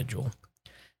the individual.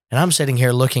 And I'm sitting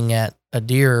here looking at a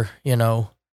dear,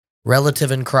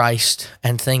 relative in Christ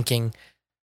and thinking,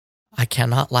 I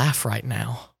cannot laugh right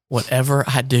now. Whatever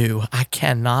I do, I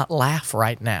cannot laugh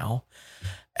right now.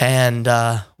 And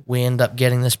we end up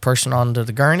getting this person onto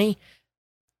the gurney.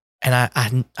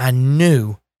 And I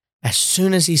knew as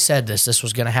soon as he said this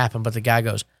was going to happen. But the guy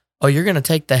goes, oh, you're going to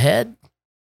take the head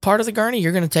part of the gurney?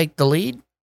 You're going to take the lead?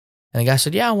 And the guy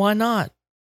said, yeah, why not?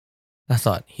 And I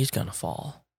thought, he's going to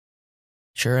fall.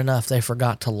 Sure enough, they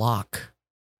forgot to lock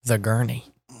the gurney.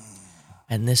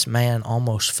 And this man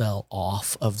almost fell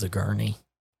off of the gurney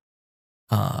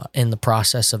in the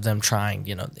process of them trying,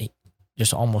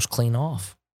 just almost clean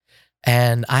off.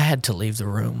 And I had to leave the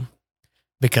room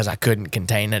because I couldn't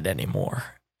contain it anymore.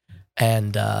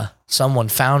 And someone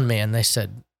found me and they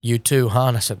said, you too, huh?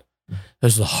 And I said, this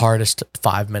was the hardest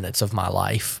 5 minutes of my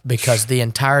life, because the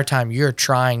entire time you're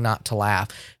trying not to laugh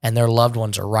and their loved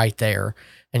ones are right there.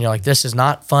 And you're like, this is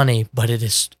not funny, but it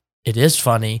is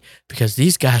funny because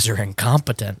these guys are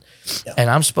incompetent. Yeah. And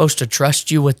I'm supposed to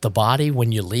trust you with the body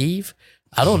when you leave.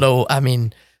 I don't know. I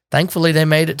mean, thankfully they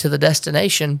made it to the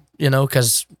destination,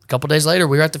 because a couple days later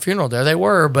we were at the funeral. There they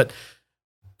were. But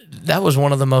that was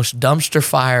one of the most dumpster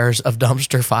fires of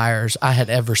dumpster fires I had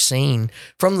ever seen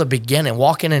from the beginning,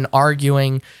 walking and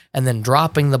arguing and then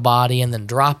dropping the body and then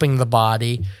dropping the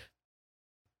body.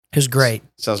 It was great.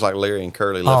 Sounds like Larry and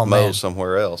Curly left Mo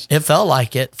somewhere else. It felt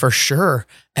like it, for sure.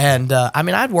 And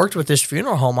I'd worked with this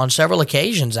funeral home on several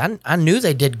occasions. I knew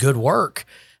they did good work.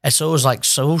 And so it was like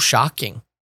so shocking,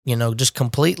 just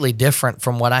completely different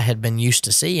from what I had been used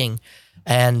to seeing.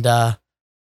 And I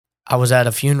was at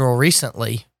a funeral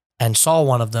recently and saw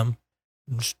one of them.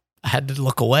 I had to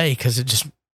look away because it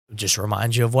just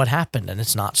reminds you of what happened, and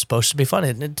it's not supposed to be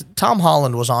funny. Tom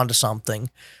Holland was onto something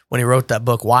when he wrote that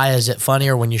book, Why Is It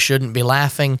Funnier When You Shouldn't Be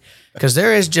Laughing? Because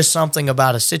there is just something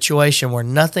about a situation where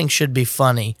nothing should be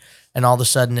funny, and all of a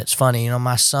sudden it's funny.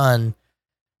 My son,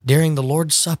 during the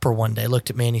Lord's Supper one day, looked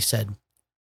at me and he said,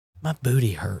 my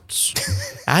booty hurts.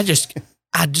 I just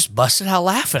busted out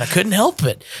laughing. I couldn't help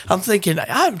it. I'm thinking,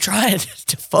 I'm trying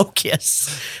to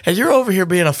focus. And you're over here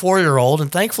being a 4-year-old, and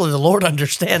thankfully the Lord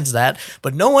understands that.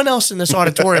 But no one else in this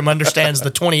auditorium understands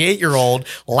the 28-year-old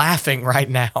laughing right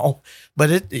now.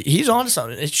 But he's on to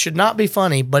something. It should not be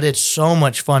funny, but it's so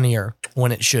much funnier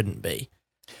when it shouldn't be.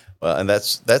 Well, and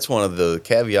that's one of the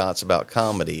caveats about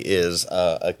comedy is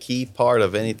a key part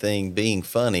of anything being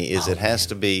funny is there has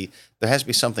to be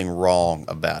something wrong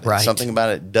about it. Right. Something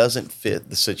about it doesn't fit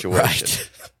the situation. Right.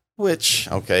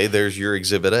 Which, okay, there's your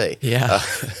Exhibit A. Yeah.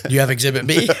 Do you have Exhibit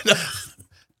B?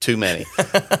 Too many.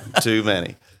 Too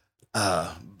many.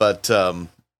 But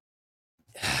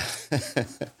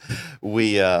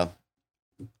we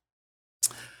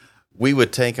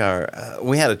would take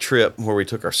we had a trip where we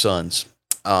took our sons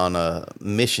on a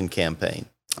mission campaign,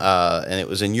 and it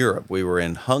was in Europe. We were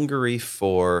in Hungary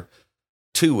for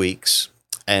 2 weeks,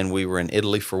 and we were in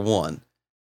Italy for 1.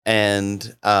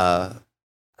 And I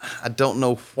don't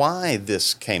know why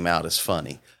this came out as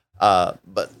funny,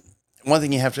 but one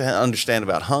thing you have to understand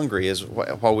about Hungary is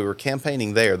while we were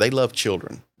campaigning there, they love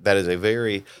children. That is a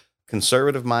very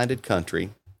conservative-minded country.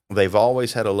 They've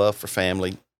always had a love for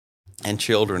family and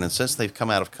children, and since they've come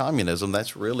out of communism,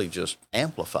 that's really just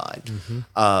amplified.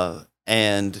 Mm-hmm.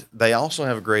 And they also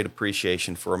have a great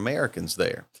appreciation for Americans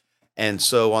there. And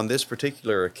so on this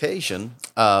particular occasion,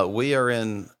 we are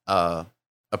in a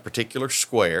particular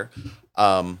square.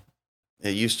 It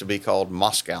used to be called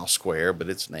Moscow Square, but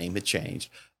its name had changed.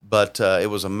 But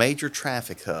it was a major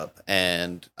traffic hub,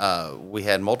 and we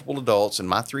had multiple adults, and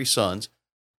my 3 sons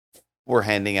were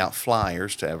handing out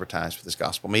flyers to advertise for this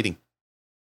gospel meeting.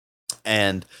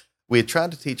 And we had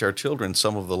tried to teach our children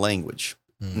some of the language.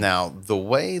 Mm. Now, the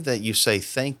way that you say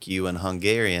thank you in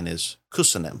Hungarian is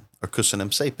köszönöm, or kusanem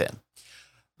sepen.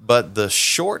 But the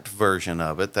short version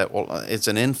of it, it's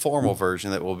an informal version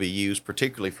that will be used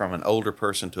particularly from an older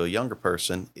person to a younger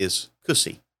person, is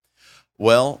kusi.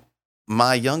 Well,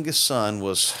 my youngest son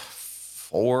was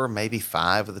 4, maybe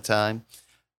 5 at the time,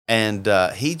 and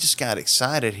he just got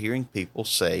excited hearing people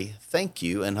say thank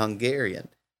you in Hungarian.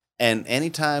 And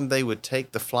anytime they would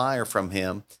take the flyer from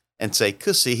him and say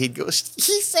kusi, he'd go, he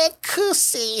said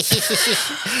kusi.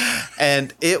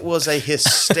 And it was a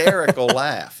hysterical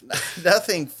laugh.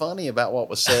 Nothing funny about what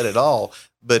was said at all,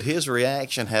 but his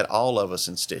reaction had all of us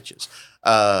in stitches.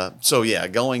 So yeah,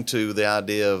 going to the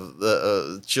idea of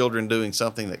the children doing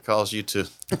something that caused you to.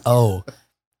 Oh,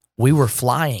 we were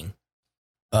flying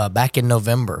back in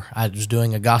November. I was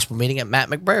doing a gospel meeting at Matt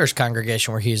McBraier's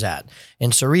congregation where he's at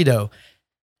in Cerrito.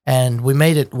 And we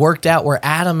made it worked out where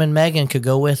Adam and Megan could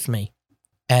go with me.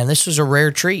 And this was a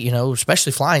rare treat,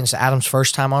 especially flying. It's Adam's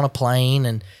first time on a plane.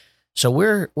 And so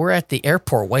we're at the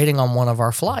airport waiting on one of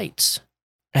our flights.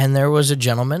 And there was a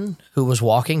gentleman who was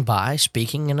walking by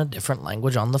speaking in a different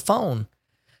language on the phone.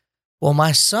 Well,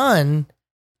 my son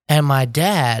and my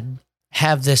dad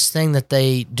have this thing that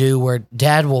they do where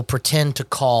dad will pretend to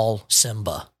call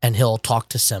Simba and he'll talk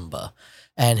to Simba.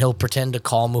 And he'll pretend to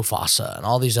call Mufasa and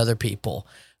all these other people.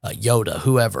 Yoda,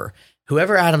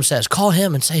 whoever Adam says, call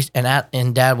him and say,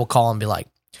 and dad will call and be like,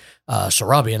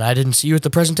 Sarabi, I didn't see you at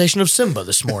the presentation of Simba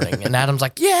this morning. And Adam's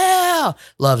like, yeah,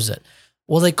 loves it.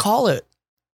 Well, they call it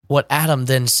what Adam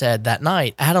then said that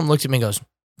night. Adam looked at me and goes,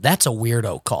 that's a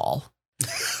weirdo call.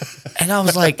 And I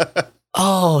was like,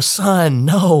 oh, son,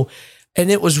 no.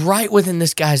 And it was right within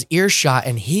this guy's earshot,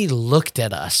 and he looked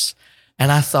at us.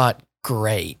 And I thought,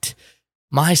 great.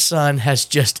 My son has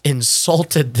just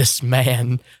insulted this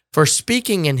man for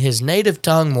speaking in his native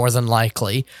tongue, more than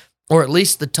likely, or at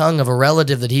least the tongue of a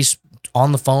relative that he's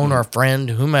on the phone or a friend,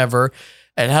 whomever.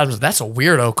 And Adam's, that's a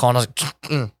weirdo call. And I was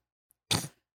like,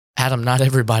 Adam, not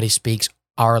everybody speaks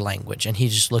our language. And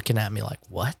he's just looking at me like,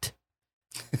 what?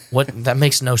 What? That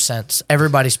makes no sense.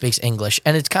 Everybody speaks English.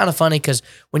 And it's kind of funny because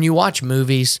when you watch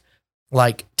movies,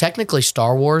 like technically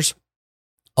Star Wars,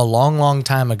 a long, long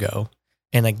time ago,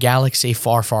 in a galaxy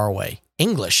far, far away,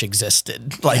 English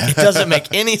existed. Like, it doesn't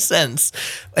make any sense.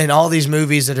 In all these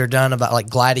movies that are done about like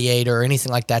Gladiator or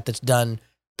anything like that that's done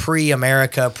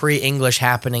pre-America, pre-English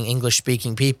happening,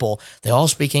 English-speaking people, they all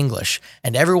speak English.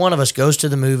 And every one of us goes to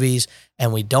the movies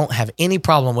and we don't have any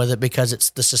problem with it because it's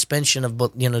the suspension of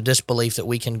disbelief that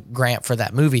we can grant for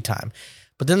that movie time.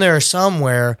 But then there are some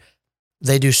where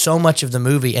they do so much of the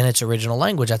movie in its original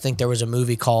language. I think there was a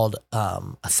movie called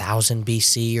 1000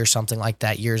 BC or something like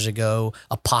that years ago.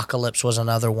 Apocalypse was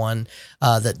another one.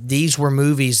 That these were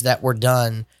movies that were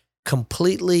done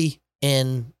completely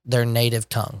in their native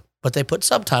tongue, but they put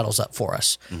subtitles up for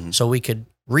us so we could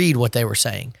read what they were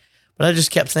saying. But I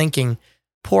just kept thinking,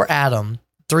 poor Adam,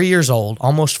 3 years old,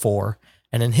 almost 4,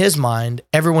 and in his mind,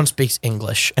 everyone speaks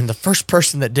English. And the first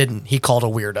person that didn't, he called a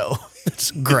weirdo. It's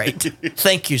great.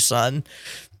 Thank you, son.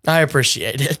 I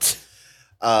appreciate it.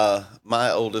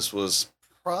 My oldest was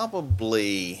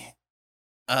probably,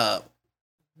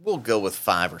 we'll go with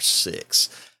 5 or 6.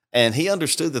 And he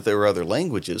understood that there were other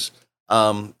languages.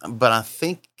 But I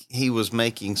think he was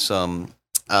making some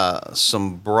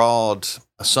broad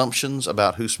assumptions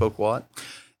about who spoke what.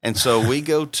 And so we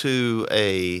go to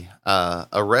a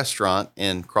restaurant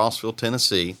in Crossville,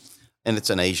 Tennessee, and it's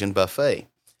an Asian buffet.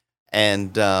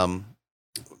 And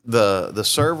the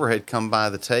server had come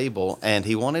by the table, and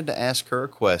he wanted to ask her a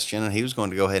question, and he was going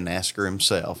to go ahead and ask her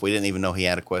himself. We didn't even know he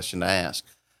had a question to ask.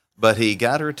 But he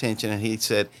got her attention, and he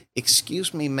said,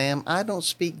 "Excuse me, ma'am, I don't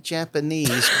speak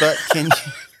Japanese, but can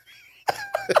you..."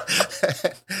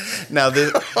 Now,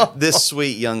 this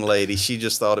sweet young lady, she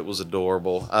just thought it was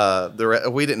adorable.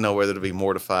 We didn't know whether to be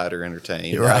mortified or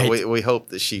entertained. Right. We hoped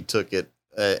that she took it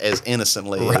as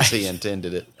innocently as he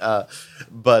intended it.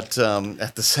 But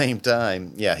at the same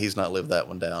time, yeah, he's not lived that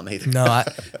one down either. No,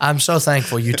 I'm so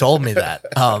thankful you told me that.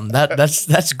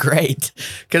 That's great,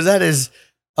 because that is,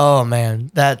 oh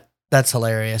man, that's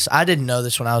hilarious. I didn't know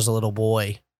this when I was a little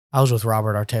boy. I was with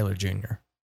Robert R. Taylor Jr.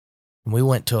 And we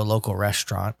went to a local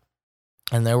restaurant,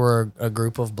 and there were a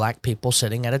group of black people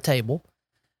sitting at a table,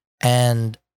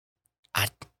 and I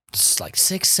was like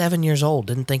 6, 7 years old,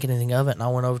 didn't think anything of it, and I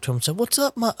went over to him and said, "What's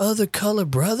up, my other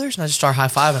colored brothers?" And I just started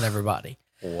high-fiving everybody.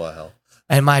 Wow.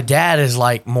 And my dad is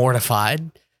like mortified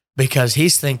because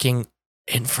he's thinking,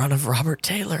 in front of Robert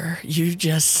Taylor, you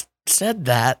just said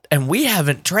that, and we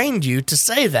haven't trained you to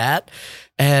say that.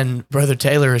 And Brother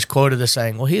Taylor is quoted as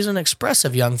saying, "Well, he's an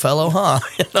expressive young fellow, huh?"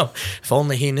 If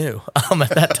only he knew at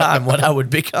that time what I would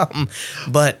become.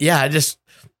 But yeah,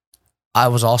 I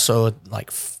was also like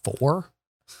 4,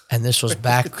 And this was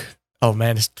back, oh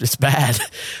man, it's bad.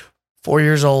 4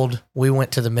 years old, we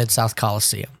went to the Mid-South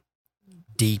Coliseum,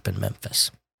 deep in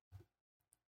Memphis.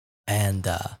 And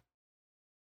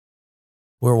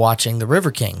we're watching the River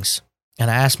Kings.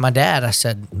 And I asked my dad, I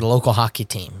said, the local hockey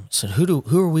team, I said, who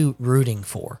are we rooting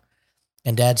for?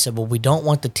 And Dad said, well, we don't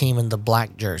want the team in the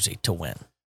black jersey to win.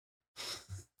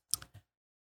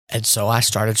 And so I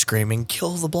started screaming,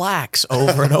 kill the blacks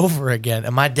over and over again.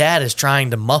 And my dad is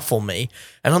trying to muffle me.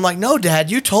 And I'm like, no, Dad,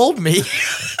 you told me.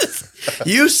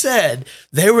 You said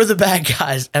they were the bad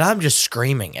guys. And I'm just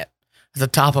screaming it at the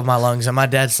top of my lungs. And my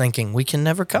dad's thinking, we can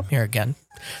never come here again.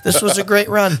 This was a great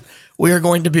run. We are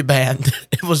going to be banned.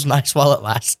 It was nice while it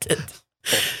lasted.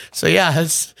 So, yeah,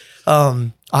 it's,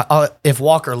 if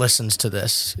Walker listens to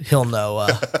this, he'll know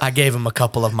I gave him a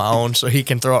couple of my own so he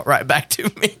can throw it right back to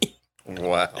me.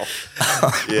 Wow.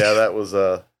 Yeah, that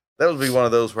would be one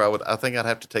of those where I think I'd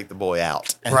have to take the boy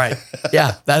out. Right.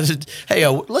 Yeah. Hey,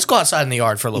 let's go outside in the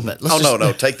yard for a little bit.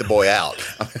 No, take the boy out.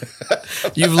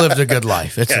 You've lived a good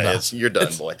life. It's enough. You're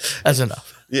done, boy. That's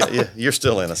enough. Yeah, you're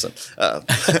still innocent.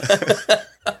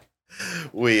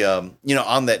 We,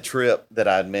 on that trip that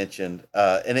I'd mentioned,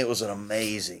 and it was an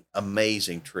amazing,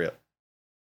 amazing trip.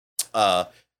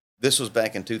 This was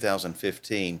back in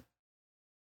 2015,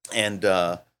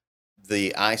 and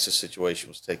the ISIS situation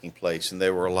was taking place, and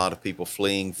there were a lot of people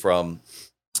fleeing from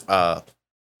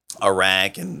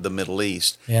Iraq and the Middle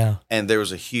East. Yeah. And there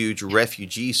was a huge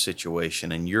refugee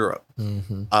situation in Europe.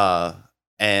 Mm-hmm.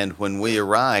 And when we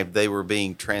arrived, they were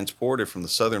being transported from the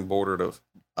southern border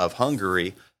of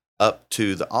Hungary up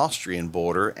to the Austrian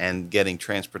border and getting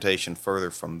transportation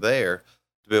further from there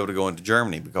to be able to go into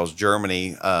Germany, because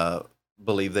Germany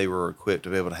believed they were equipped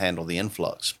to be able to handle the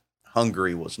influx.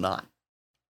 Hungary was not.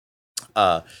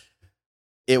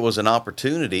 It was an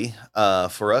opportunity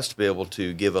for us to be able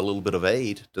to give a little bit of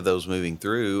aid to those moving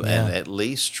through, and at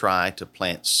least try to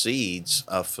plant seeds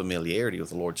of familiarity with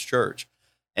the Lord's church.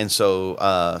 And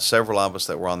so several of us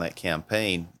that were on that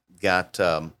campaign got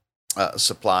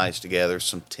supplies together,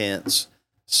 some tents,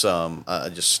 some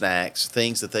just snacks,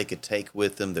 things that they could take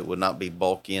with them that would not be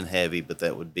bulky and heavy, but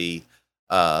that would be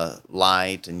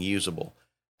light and usable.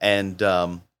 And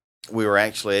we were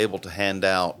actually able to hand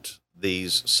out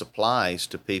these supplies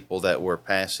to people that were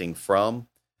passing from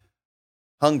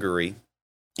Hungary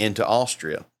into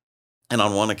Austria. And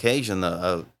on one occasion,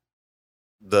 the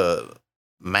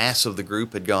mass of the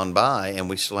group had gone by, and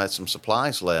we still had some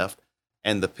supplies left.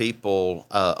 And the people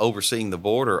overseeing the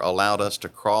border allowed us to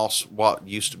cross what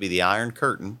used to be the Iron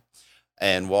Curtain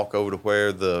and walk over to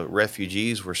where the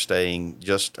refugees were staying,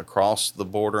 just across the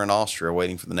border in Austria,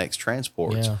 waiting for the next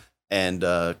transports. Yeah. And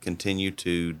continue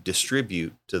to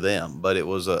distribute to them. But it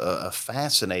was a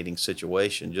fascinating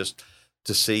situation just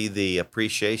to see the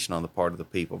appreciation on the part of the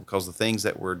people, because the things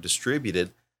that were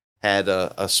distributed had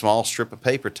a small strip of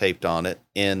paper taped on it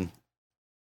in,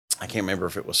 I can't remember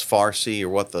if it was Farsi or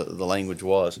what the language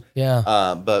was.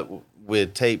 Yeah. But we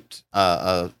had taped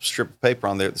a strip of paper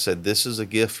on there that said, "This is a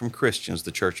gift from Christians,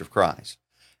 the Church of Christ."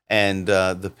 And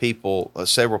the people,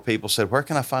 several people said, "Where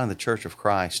can I find the Church of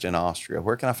Christ in Austria?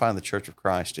 Where can I find the Church of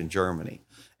Christ in Germany?"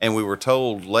 And we were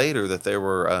told later that there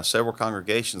were several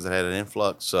congregations that had an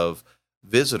influx of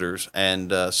visitors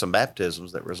and some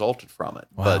baptisms that resulted from it.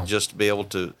 Wow. But just to be able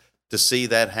to see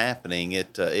that happening,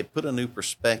 it put a new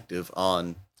perspective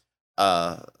on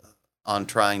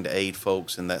trying to aid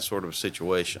folks in that sort of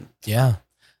situation. Yeah.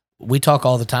 We talk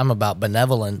all the time about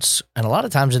benevolence, and a lot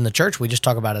of times in the church, we just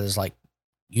talk about it as like,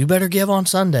 you better give on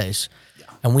Sundays. Yeah.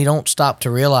 And we don't stop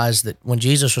to realize that when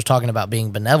Jesus was talking about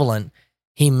being benevolent,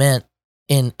 he meant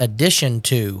in addition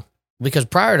to, because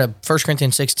prior to 1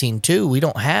 Corinthians 16:2, we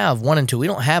don't have 1 and 2. We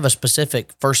don't have a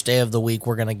specific first day of the week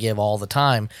we're going to give all the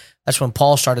time. That's when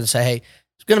Paul started to say, hey,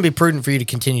 it's going to be prudent for you to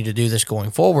continue to do this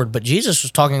going forward. But Jesus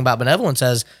was talking about benevolence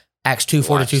as Acts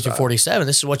 2:42-47.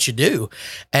 This is what you do.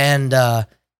 And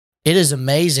it is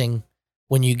amazing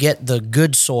when you get the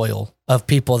good soil of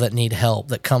people that need help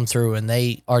that come through, and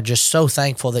they are just so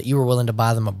thankful that you were willing to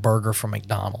buy them a burger from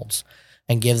McDonald's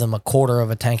and give them a quarter of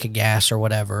a tank of gas or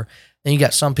whatever. Then you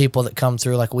got some people that come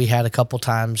through, like we had a couple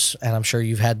times, and I'm sure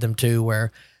you've had them too,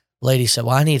 where a lady said,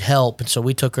 well, I need help. And so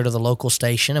we took her to the local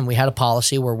station, and we had a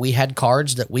policy where we had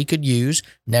cards that we could use,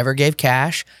 never gave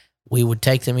cash. We would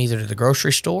take them either to the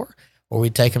grocery store or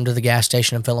we'd take them to the gas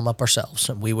station and fill them up ourselves,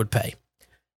 and we would pay.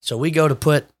 So we go to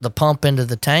put the pump into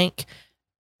the tank,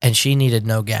 and she needed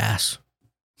no gas.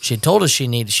 She told us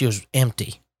she was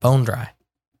empty, bone dry.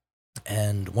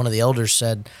 And one of the elders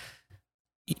said,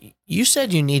 you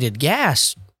said you needed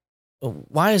gas.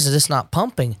 Why is this not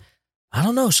pumping? I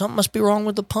don't know. Something must be wrong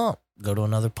with the pump. Go to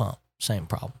another pump. Same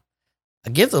problem. I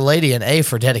give the lady an A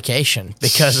for dedication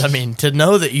because, I mean, to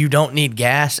know that you don't need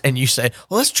gas and you say,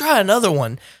 well, let's try another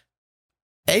one.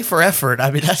 A for effort. I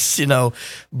mean, that's,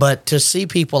 but to see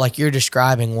people like you're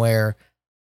describing where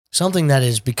something that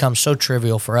has become so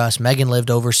trivial for us. Megan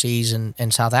lived overseas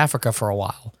in South Africa for a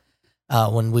while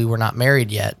when we were not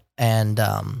married yet. And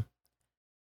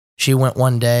she went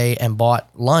one day and bought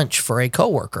lunch for a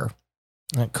coworker.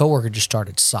 And that coworker just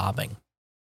started sobbing.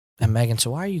 And Megan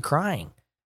said, why are you crying?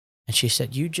 And she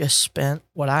said, you just spent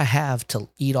what I have to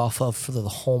eat off of for the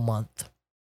whole month.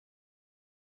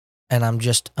 And I'm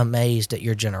just amazed at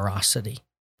your generosity.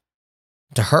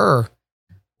 To her,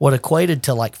 what equated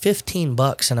to like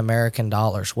 $15 in American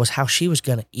dollars was how she was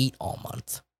going to eat all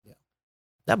month. Yeah.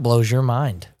 That blows your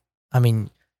mind. I mean,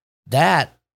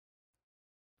 that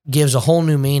gives a whole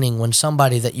new meaning when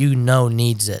somebody that you know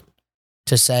needs it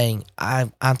to saying, I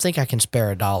think I can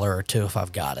spare $1 or $2 if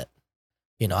I've got it.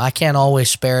 I can't always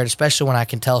spare it, especially when I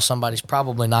can tell somebody's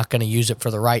probably not going to use it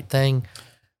for the right thing.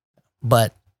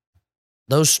 But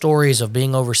those stories of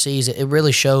being overseas, it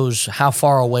really shows how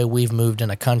far away we've moved in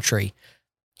a country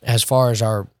as far as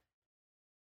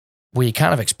we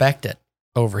kind of expect it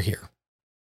over here.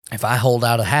 If I hold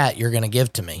out a hat, you're going to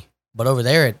give to me. But over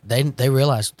there, they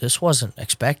realize this wasn't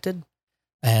expected,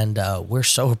 and we're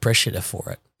so appreciative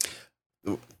for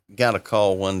it. Got a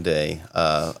call one day,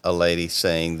 a lady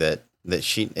saying that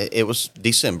it was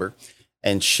December,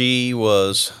 and she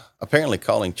was apparently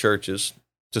calling churches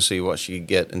to see what she could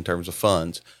get in terms of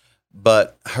funds.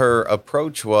 But her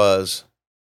approach was,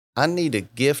 I need a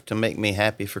gift to make me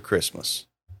happy for Christmas.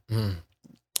 Mm.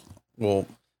 Well,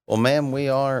 ma'am, we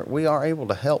are able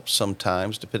to help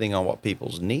sometimes depending on what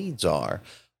people's needs are.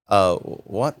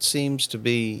 What seems to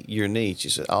be your need? She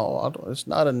said, it's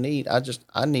not a need.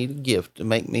 I need a gift to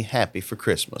make me happy for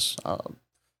Christmas. Well,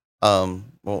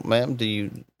 ma'am, do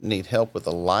you need help with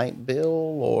a light bill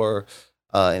or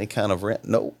any kind of rent?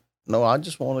 No, I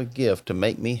just want a gift to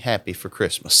make me happy for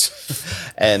Christmas.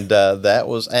 And that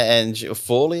was, and she was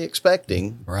fully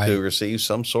expecting to receive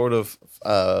some sort of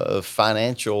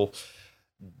financial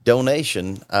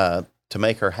donation to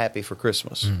make her happy for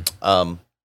Christmas.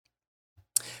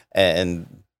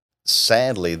 And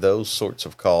sadly, those sorts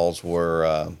of calls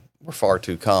were far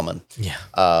too common.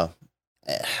 Yeah.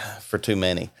 For too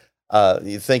many.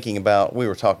 We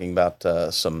were talking about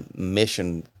some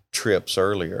mission trips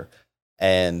earlier,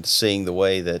 and seeing the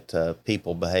way that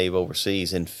people behave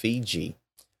overseas in Fiji.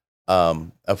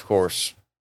 Of course,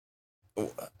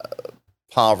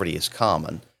 poverty is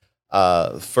common.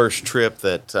 First trip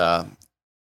that I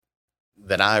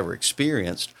ever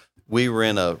experienced, we were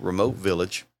in a remote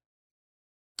village,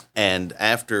 and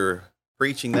after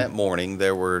preaching that morning,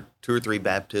 there were 2 or 3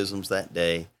 baptisms that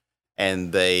day,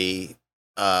 and they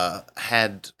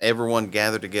had everyone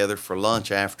gather together for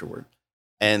lunch afterward.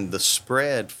 And the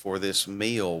spread for this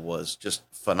meal was just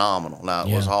phenomenal. Now,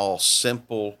 it was all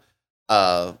simple,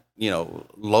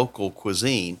 local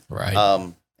cuisine.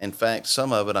 Right. In fact,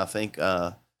 some of it, I think,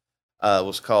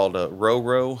 was called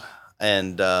Roro,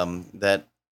 and that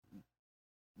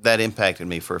impacted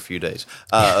me for a few days.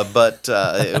 But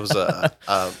it was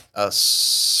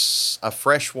a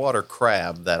freshwater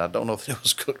crab that I don't know if it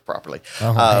was cooked properly.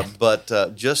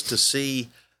 But just to see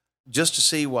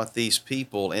what these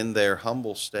people in their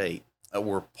humble state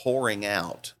were pouring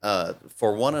out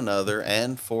for one another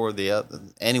and for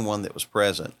anyone that was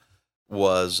present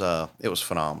was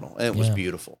phenomenal, and it was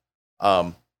beautiful.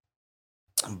 But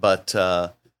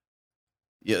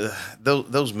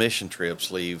those mission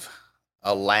trips leave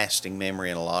a lasting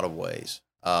memory in a lot of ways.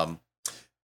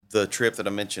 The trip that I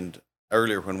mentioned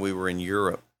earlier when we were in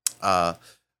Europe,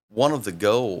 one of the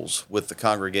goals with the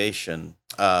congregation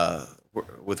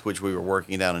with which we were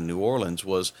working down in New Orleans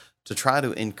was to try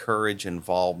to encourage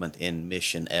involvement in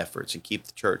mission efforts and keep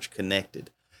the church connected.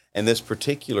 And this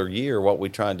particular year, what we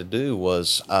tried to do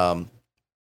was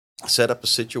set up a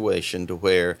situation to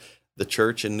where the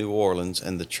church in New Orleans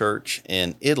and the church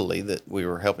in Italy that we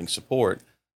were helping support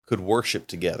could worship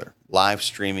together, live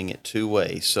streaming it 2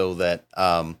 ways so that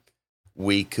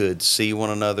we could see one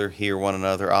another, hear one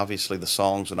another. Obviously, the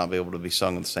songs would not be able to be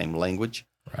sung in the same language.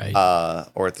 Right.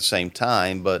 Or at the same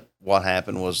time, but what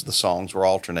happened was the songs were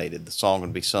alternated. The song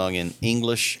would be sung in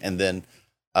English, and then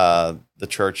the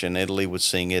church in Italy would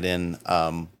sing it in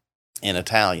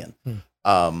Italian,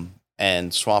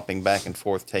 and swapping back and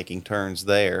forth, taking turns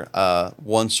there.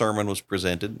 One sermon was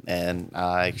presented, and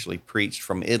I actually preached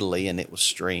from Italy, and it was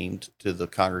streamed to the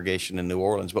congregation in New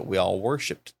Orleans, but we all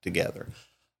worshiped together.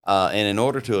 And in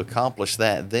order to accomplish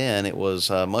that, then it was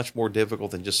much more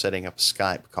difficult than just setting up a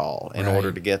Skype call in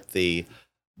order to get the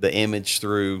image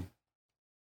through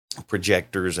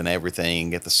projectors and everything,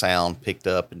 get the sound picked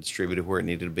up and distributed where it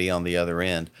needed to be on the other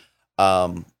end.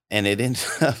 And it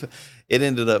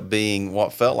ended up being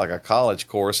what felt like a college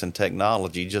course in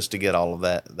technology just to get all of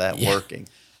that working.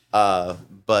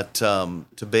 But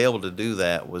to be able to do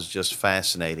that was just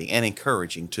fascinating and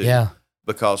encouraging too. Yeah.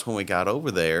 Because when we got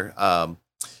over there,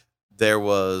 there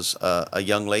was a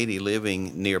young lady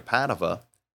living near Padova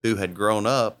who had grown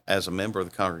up as a member of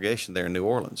the congregation there in New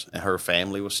Orleans, and her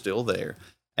family was still there.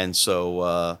 And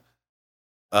so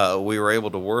we were able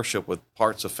to worship with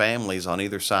parts of families on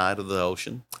either side of the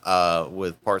ocean,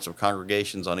 with parts of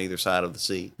congregations on either side of the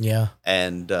sea. Yeah.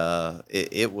 And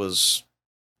it was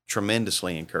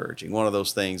tremendously encouraging. One of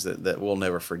those things that we'll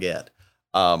never forget.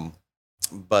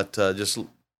 But just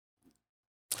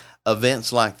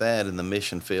events like that in the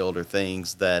mission field are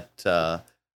things that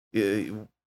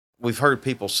we've heard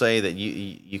people say that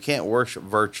you can't worship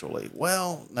virtually.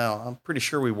 Well, now I'm pretty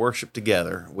sure we worship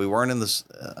together. We weren't in the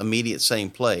immediate same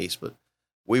place, but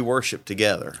we worship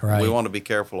together. Right. We want to be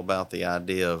careful about the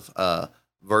idea of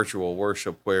virtual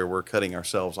worship where we're cutting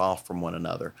ourselves off from one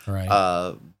another.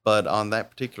 Right. But on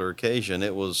that particular occasion,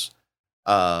 it was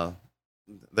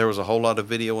there was a whole lot of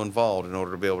video involved in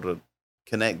order to be able to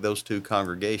connect those two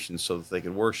congregations so that they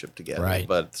could worship together. Right.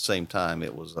 But at the same time,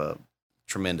 it was a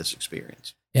tremendous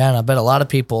experience. Yeah, and I bet a lot of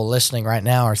people listening right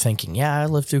now are thinking, yeah, I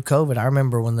lived through COVID. I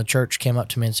remember when the church came up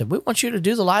to me and said, we want you to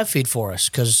do the live feed for us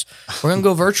because we're going to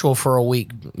go virtual for a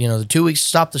week, the 2 weeks to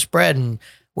stop the spread. And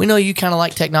we know you kind of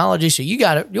like technology, so you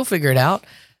got it. You'll figure it out.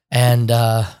 And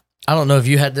I don't know if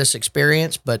you had this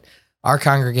experience, but our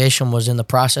congregation was in the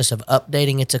process of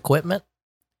updating its equipment.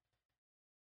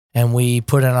 And we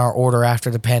put in our order after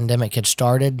the pandemic had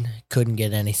started, couldn't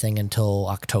get anything until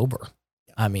October.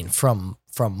 I mean, from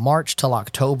March till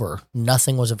October,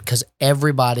 nothing was, because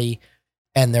everybody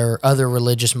and their other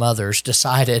religious mothers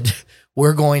decided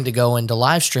we're going to go into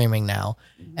live streaming now.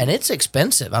 And it's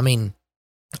expensive. I mean,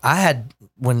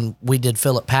 when we did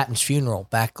Philip Patton's funeral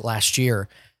back last year,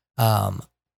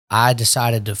 I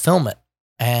decided to film it.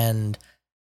 And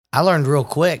I learned real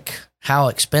quick how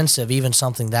expensive even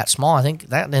something that small. I think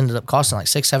that ended up costing like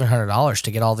 $600-700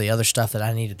 to get all the other stuff that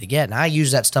I needed to get. And I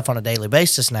use that stuff on a daily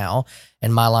basis now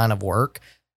in my line of work.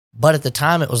 But at the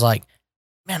time it was like,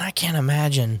 man, I can't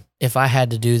imagine if I had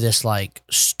to do this like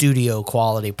studio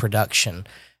quality production.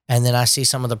 And then I see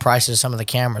some of the prices of some of the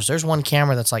cameras. There's one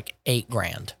camera that's like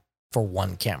 $8,000 for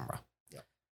one camera.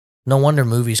 No wonder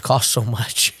movies cost so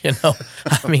much, I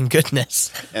mean,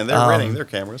 goodness. And they're renting their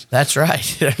cameras. That's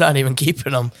right. They're not even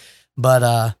keeping them.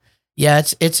 But yeah,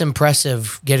 it's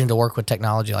impressive getting to work with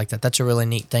technology like that. That's a really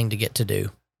neat thing to get to do.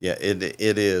 Yeah,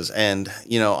 it is. And,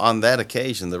 on that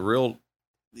occasion,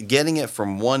 getting it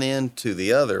from one end to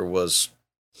the other was,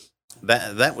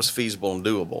 that was feasible and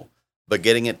doable. But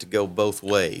getting it to go both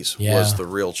ways was the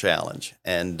real challenge.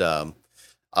 And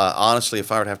honestly,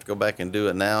 if I would have to go back and do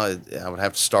it now, I would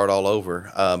have to start all over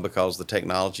because the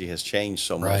technology has changed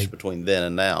so much between then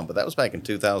and now. But that was back in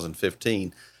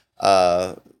 2015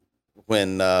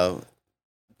 when a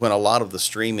lot of the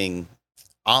streaming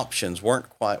options weren't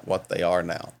quite what they are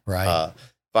now. Right.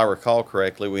 If I recall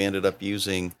correctly, we ended up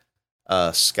using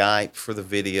Skype for the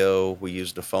video. We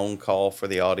used a phone call for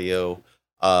the audio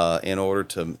in order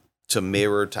to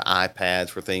mirror to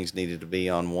iPads where things needed to be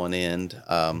on one end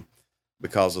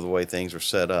because of the way things were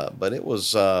set up. But it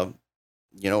was,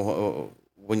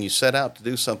 when you set out to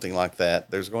do something like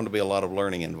that, there's going to be a lot of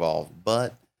learning involved.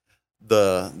 But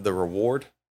the reward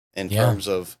in terms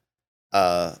of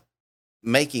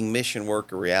making mission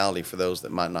work a reality for those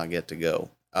that might not get to go.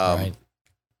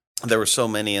 There were so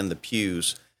many in the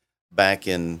pews back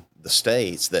in the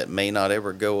States that may not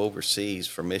ever go overseas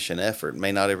for mission effort,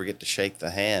 may not ever get to shake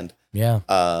the hand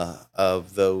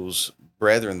of those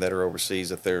brethren that are overseas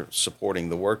that they're supporting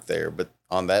the work there. But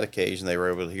on that occasion, they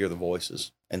were able to hear the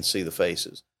voices and see the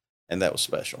faces, and that was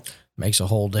special. Makes a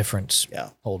whole difference.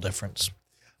 Yeah. Whole difference.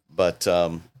 But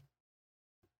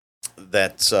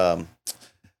that's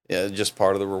just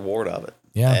part of the reward of it.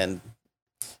 Yeah. And,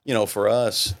 for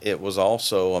us, it was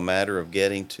also a matter of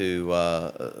getting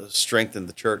to strengthen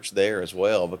the church there as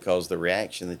well, because the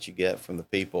reaction that you get from the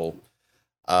people,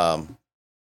 the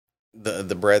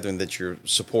brethren that you're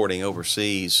supporting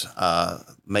overseas,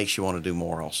 makes you want to do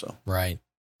more also. Right.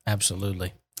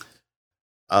 Absolutely.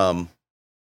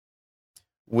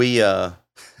 We,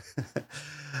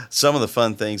 some of the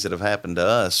fun things that have happened to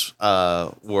us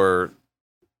were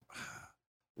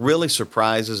really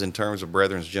surprises in terms of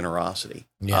brethren's generosity.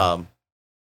 Yeah.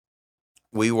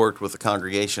 We worked with a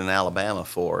congregation in Alabama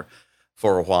for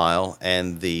a while,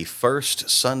 and the first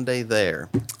Sunday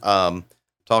there, talking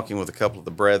talking with a couple of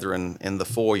the brethren in the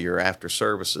foyer after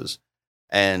services,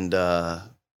 and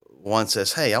one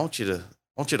says, "Hey, I want you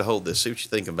to hold this. See what you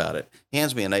think about it." He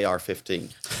hands me an AR-15,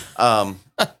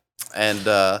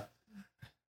 and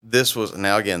this was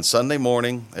now again Sunday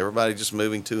morning. Everybody just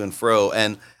moving to and fro,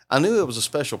 and I knew it was a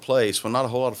special place when not a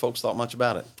whole lot of folks thought much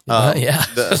about it.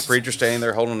 The preacher standing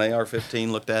there holding an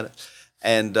AR-15 looked at it.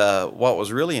 And what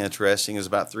was really interesting is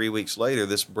about 3 weeks later,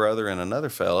 this brother and another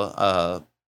fella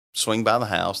swing by the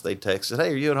house. They texted,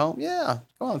 "Hey, are you at home?" "Yeah,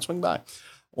 come on, swing by."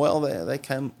 Well, they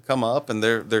come up, and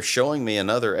they're showing me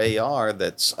another AR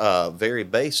that's very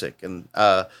basic. And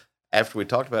after we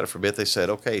talked about it for a bit, they said,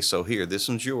 "Okay, so here, this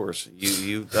one's yours.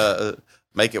 You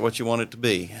make it what you want it to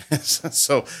be."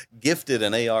 So gifted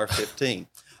an AR-15,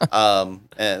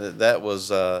 and that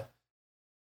was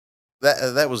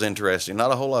that was interesting.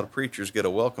 Not a whole lot of preachers get a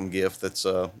welcome gift. That's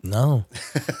no.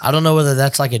 I don't know whether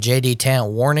that's like a J.D.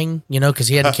 Tant warning, because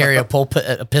he had to carry a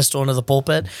pistol into the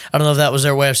pulpit. I don't know if that was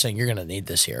their way of saying you're going to need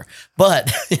this here.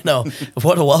 But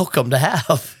what a welcome to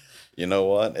have. You know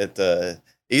what?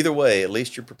 Either way, at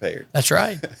least you're prepared. That's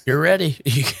right. You're ready.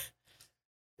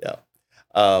 Yeah.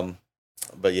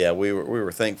 But yeah, we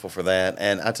were thankful for that,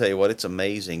 and I tell you what, it's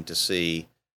amazing to see.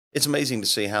 It's amazing to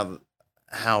see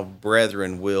how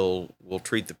brethren will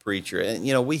treat the preacher,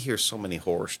 and we hear so many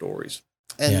horror stories,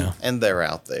 and they're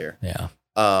out there. Yeah.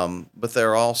 But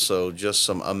there are also just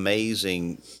some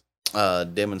amazing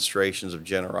demonstrations of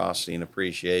generosity and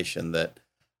appreciation that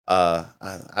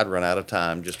I'd run out of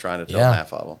time just trying to tell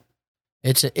half of them.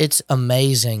 It's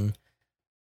amazing.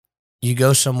 You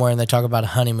go somewhere and they talk about a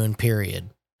honeymoon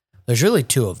period. There's really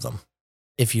two of them.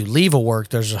 If you leave a work,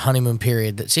 there's a honeymoon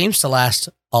period that seems to last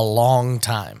a long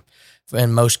time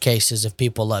in most cases if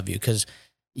people love you, because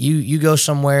you go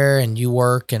somewhere and you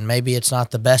work and maybe it's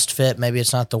not the best fit, maybe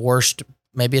it's not the worst,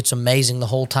 maybe it's amazing the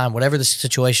whole time. Whatever the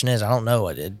situation is, I don't know.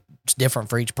 It's different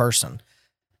for each person.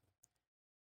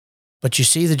 But you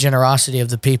see the generosity of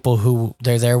the people who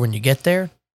they're there when you get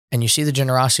there, and you see the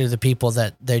generosity of the people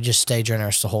that they just stay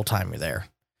generous the whole time you're there.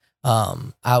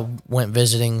 I went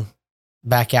visiting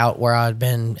back out where I'd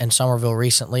been in Somerville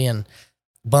recently and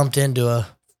bumped into a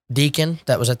deacon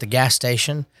that was at the gas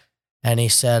station, and he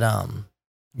said,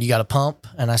 "You got a pump?"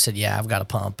 And I said, "Yeah, I've got a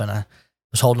pump." And I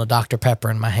was holding a Dr. Pepper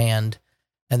in my hand,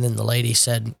 and then the lady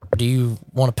said, "Do you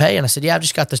want to pay?" And I said, "Yeah, I've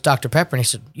just got this Dr. Pepper." And he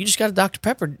said, "You just got a Dr.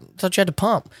 Pepper? I thought you had to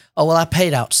pump." "Oh, well, I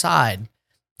paid outside."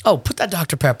 "Oh, put that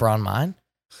Dr. Pepper on mine."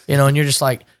 And you're just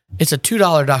like, it's a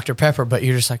 $2 Dr. Pepper, but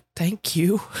you're just like, thank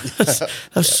you.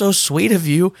 That's so sweet of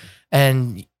you.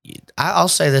 And I'll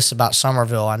say this about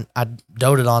Somerville. I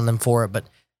doted on them for it, but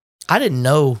I didn't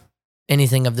know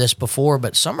anything of this before,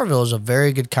 but Somerville is a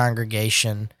very good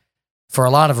congregation for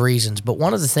a lot of reasons. But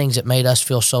one of the things that made us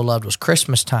feel so loved was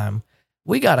Christmas time.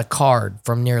 We got a card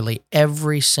from nearly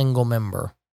every single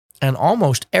member, and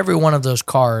almost every one of those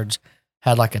cards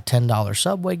had like a $10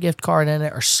 Subway gift card in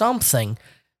it or something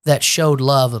that showed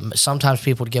love. Sometimes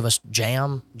people would give us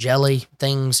jam, jelly,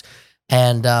 things,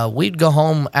 and we'd go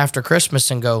home after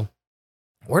Christmas and go,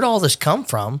 where'd all this come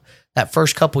from that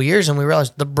first couple years? And we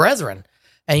realized the brethren.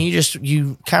 And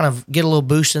you kind of get a little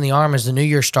boost in the arm as the new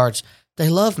year starts. They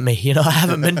love me. I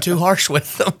haven't been too harsh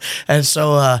with them. And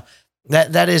so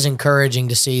that is encouraging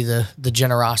to see the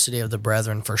generosity of the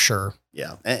brethren for sure.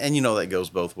 Yeah. And that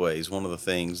goes both ways. One of the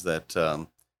things that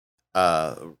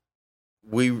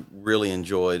we really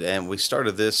enjoyed, and we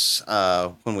started this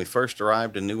when we first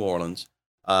arrived in New Orleans,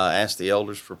 asked the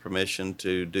elders for permission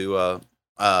to do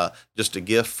just a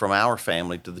gift from our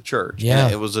family to the church. Yeah.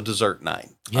 And it was a dessert night.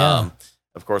 Yeah.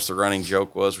 Of course, the running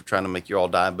joke was we're trying to make you all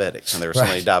diabetics, and there are so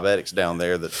many diabetics down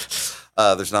there that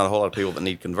there's not a whole lot of people that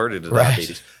need converted to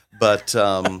diabetes. But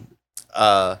that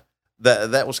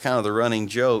was kind of the running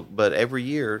joke. But every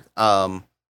year,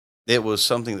 it was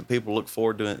something that people look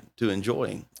forward to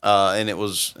enjoying, and it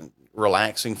was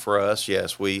relaxing for us.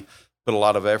 Yes, we put a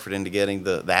lot of effort into getting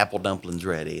the apple dumplings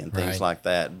ready and things like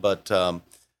that, but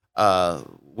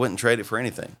wouldn't trade it for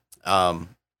anything.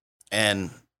 And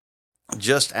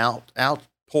just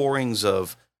outpourings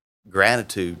of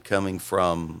gratitude coming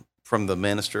from the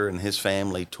minister and his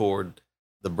family toward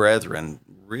the brethren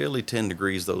really tend to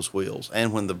grease those wheels.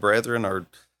 And when the brethren are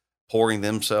pouring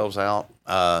themselves out,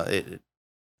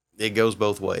 it goes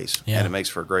both ways, and it makes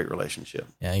for a great relationship.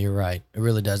 Yeah, you're right. It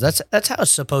really does. That's how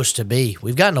it's supposed to be.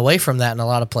 We've gotten away from that in a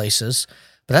lot of places,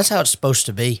 but that's how it's supposed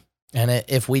to be. And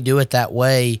if we do it that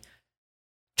way,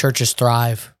 churches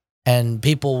thrive. And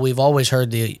we've always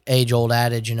heard the age-old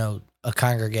adage, a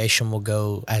congregation will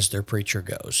go as their preacher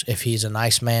goes. If he's a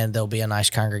nice man, there'll be a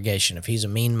nice congregation. If he's a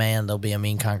mean man, there'll be a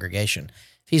mean congregation.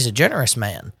 If he's a generous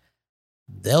man,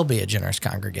 there'll be a generous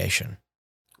congregation.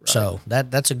 So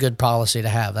that's a good policy to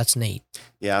have. That's neat.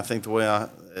 Yeah, I think the way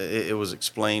it was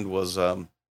explained was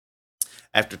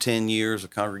after 10 years, a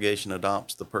congregation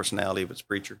adopts the personality of its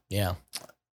preacher. Yeah.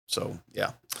 So,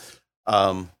 yeah.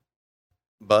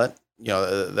 But,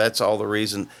 that's all the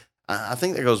reason. I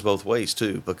think that goes both ways,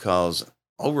 too, because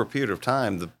over a period of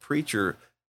time, the preacher,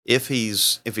 if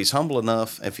he's humble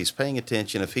enough, if he's paying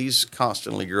attention, if he's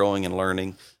constantly growing and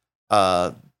learning,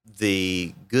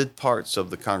 the good parts of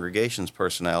the congregation's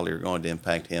personality are going to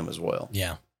impact him as well.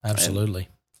 Yeah, absolutely.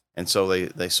 And so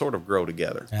they sort of grow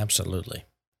together. Absolutely.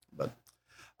 But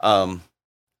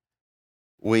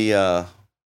we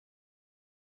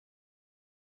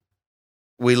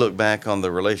look back on the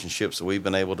relationships that we've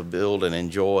been able to build and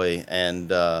enjoy, and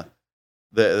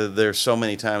there's so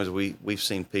many times we've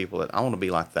seen people that I want to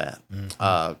be like that.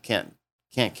 Mm-hmm.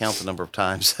 Can't count the number of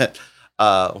times that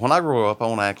when I grow up, I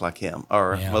want to act like him.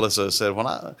 Or Melissa said, when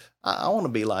I want to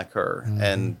be like her, mm-hmm.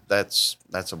 and that's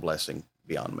a blessing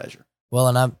beyond measure. Well,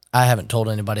 and I haven't told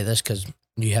anybody this because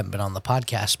you haven't been on the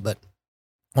podcast, but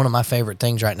one of my favorite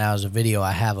things right now is a video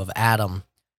I have of Adam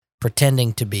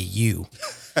pretending to be you.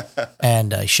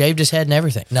 And shaved his head and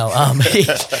everything. No,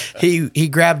 he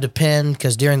grabbed a pen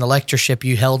because during the lectureship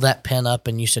you held that pen up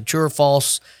and you said true or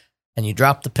false, and you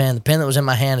dropped the pen. The pen that was in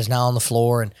my hand is now on the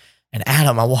floor. And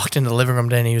Adam, I walked into the living room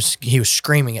today and he was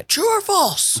screaming it, true or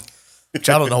false? Which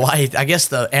I don't know why. I guess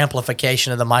the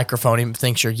amplification of the microphone, he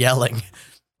thinks you're yelling.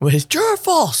 With true or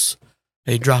false?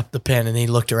 He dropped the pen and he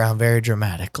looked around very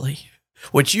dramatically,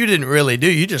 which you didn't really do.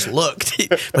 You just looked,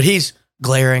 but he's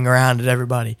glaring around at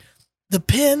everybody. The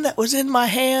pen that was in my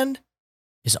hand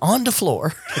is on the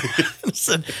floor. I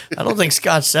said, I don't think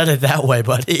Scott said it that way,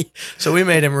 buddy. So we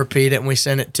made him repeat it and we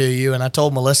sent it to you. And I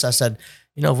told Melissa, I said,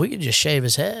 if we could just shave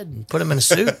his head and put him in a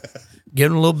suit,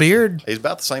 give him a little beard. He's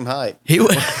about the same height. He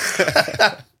would.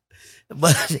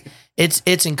 But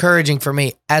it's encouraging for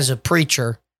me as a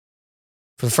preacher.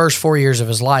 For the first 4 years of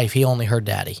his life, he only heard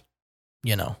Daddy,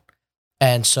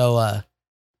 And so,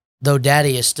 though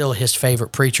Daddy is still his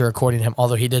favorite preacher, according to him,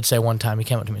 although he did say one time, he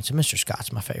came up to me and said, Mr.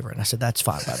 Scott's my favorite. And I said, that's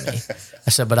fine by me.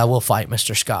 I said, but I will fight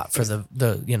Mr. Scott for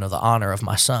the honor of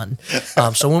my son.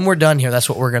 So when we're done here, that's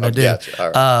what we're going to do.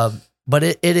 Gotcha. Right. But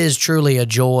it is truly a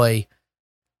joy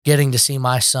getting to see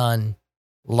my son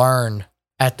learn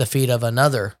at the feet of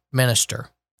another minister.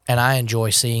 And I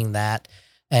enjoy seeing that.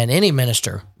 And any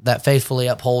minister that faithfully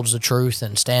upholds the truth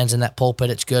and stands in that pulpit,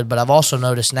 it's good. But I've also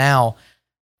noticed now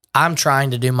I'm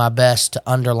trying to do my best to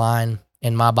underline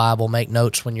in my Bible, make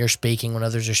notes when you're speaking, when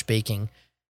others are speaking.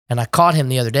 And I caught him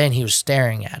the other day and he was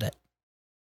staring at it.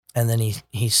 And then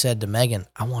he said to Megan,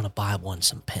 I want a Bible and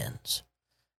some pens.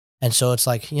 And so it's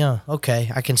like,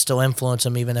 okay, I can still influence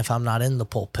him even if I'm not in the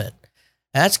pulpit.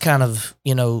 And that's kind of,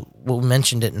 we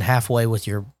mentioned it in halfway with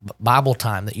your Bible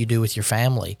time that you do with your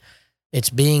family. It's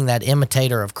being that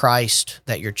imitator of Christ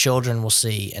that your children will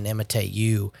see and imitate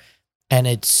you. And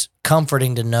it's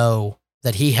comforting to know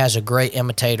that he has a great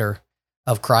imitator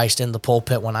of Christ in the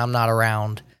pulpit when I'm not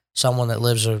around, someone that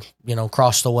lives,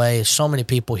 across the way. So many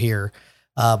people here.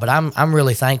 But I'm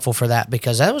really thankful for that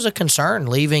because that was a concern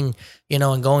leaving,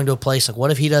 and going to a place like,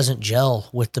 what if he doesn't gel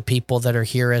with the people that are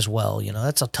here as well?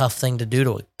 That's a tough thing to do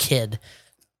to a kid.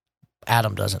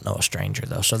 Adam doesn't know a stranger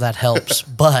though, so that helps.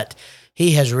 But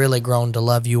he has really grown to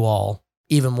love you all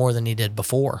even more than he did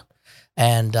before.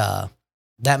 And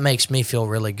that makes me feel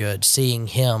really good seeing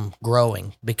him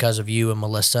growing because of you and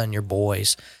Melissa and your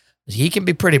boys. He can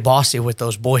be pretty bossy with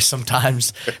those boys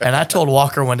sometimes. And I told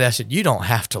Walker one day, I said, you don't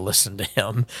have to listen to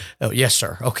him. Oh, yes,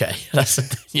 sir. Okay. And I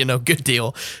said, good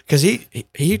deal. Because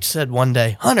he said one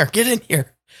day, Hunter, get in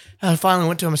here. And I finally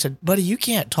went to him and said, buddy, you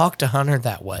can't talk to Hunter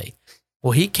that way.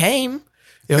 Well, he came.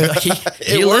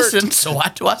 He listened, so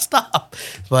why do I stop?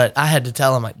 But I had to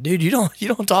tell him, like, dude, you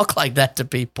don't talk like that to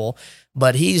people.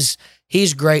 But he's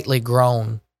greatly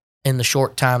grown in the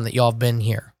short time that y'all have been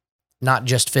here, not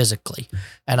just physically.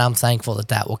 And I'm thankful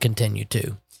that will continue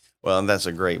too. Well, and that's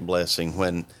a great blessing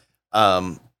when,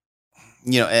 and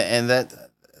that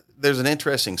there's an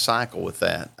interesting cycle with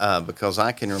that because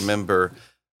I can remember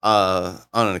on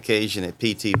an occasion at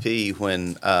PTP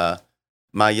when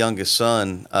my youngest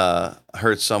son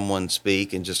heard someone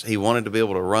speak and he wanted to be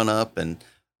able to run up and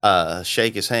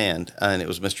shake his hand, and it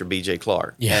was Mr. B.J.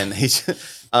 Clark. Yeah. And he's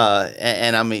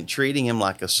and I mean treating him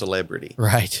like a celebrity.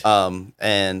 Right.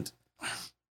 And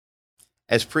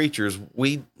as preachers,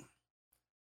 we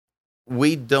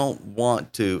don't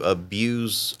want to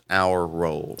abuse our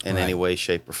role in any way,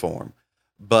 shape, or form.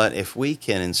 But if we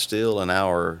can instill in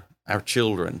our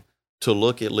children to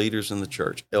look at leaders in the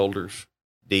church, elders,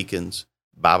 deacons,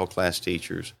 Bible class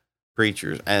teachers,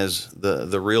 preachers, as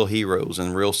the real heroes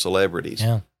and real celebrities,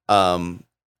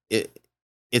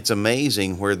 It's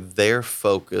amazing where their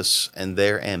focus and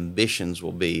their ambitions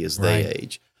will be as they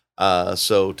age.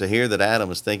 So to hear that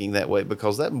Adam is thinking that way,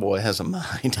 because that boy has a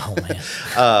mind. Oh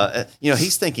man.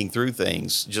 He's thinking through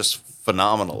things just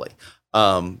phenomenally.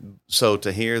 So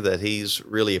to hear that he's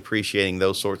really appreciating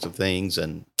those sorts of things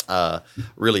and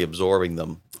really absorbing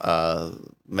them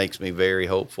makes me very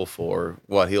hopeful for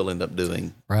what he'll end up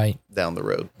doing down the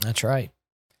road. That's right.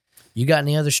 You got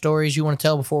any other stories you want to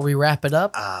tell before we wrap it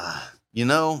up?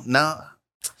 No,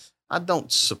 I don't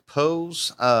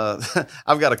suppose.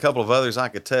 I've got a couple of others I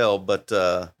could tell, but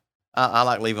I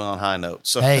like leaving on high notes.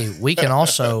 So. Hey, we can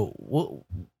also,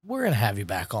 we're going to have you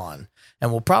back on,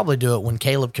 and we'll probably do it when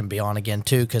Caleb can be on again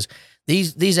too, because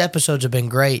these episodes have been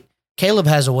great. Caleb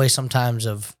has a way sometimes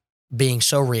of being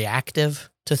so reactive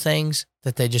to things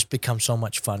that they just become so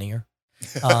much funnier.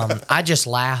 I just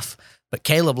laugh. But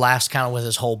Caleb laughs kind of with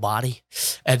his whole body.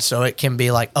 And so it can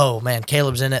be like, oh man,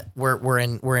 Caleb's in it. We're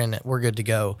in it. We're good to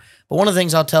go. But one of the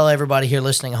things I'll tell everybody here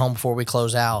listening at home before we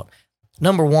close out,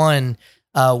 number one,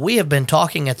 we have been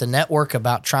talking at the network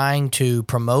about trying to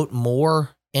promote more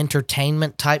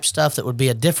entertainment type stuff that would be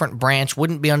a different branch,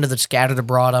 wouldn't be under the Scattered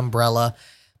Abroad umbrella,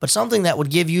 but something that would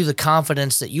give you the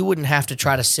confidence that you wouldn't have to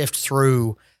try to sift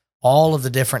through all of the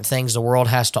different things the world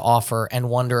has to offer and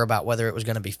wonder about whether it was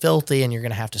going to be filthy and you're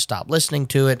going to have to stop listening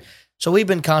to it. So we've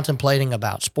been contemplating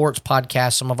about sports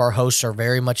podcasts. Some of our hosts are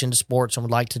very much into sports and would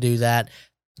like to do that.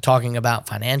 Talking about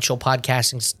financial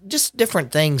podcasting, just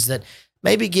different things that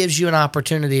maybe gives you an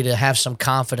opportunity to have some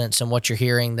confidence in what you're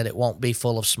hearing, that it won't be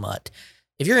full of smut.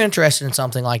 If you're interested in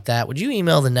something like that, would you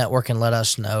email the network and let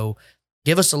us know?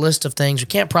 Give us a list of things. We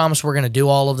can't promise we're going to do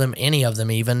all of them, any of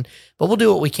them even, but we'll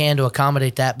do what we can to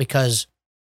accommodate that, because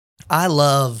I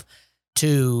love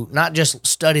to not just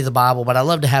study the Bible, but I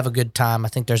love to have a good time. I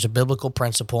think there's a biblical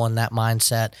principle in that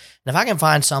mindset. And if I can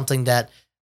find something that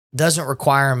doesn't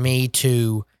require me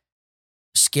to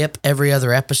skip every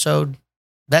other episode,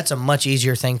 that's a much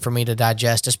easier thing for me to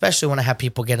digest, especially when I have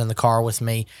people get in the car with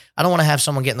me. I don't want to have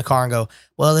someone get in the car and go,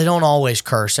 well, they don't always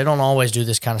curse. They don't always do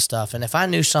this kind of stuff. And if I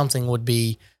knew something would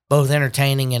be both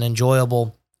entertaining and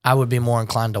enjoyable, I would be more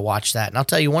inclined to watch that. And I'll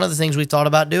tell you, one of the things we thought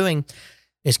about doing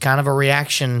is kind of a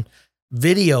reaction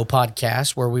video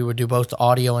podcast where we would do both the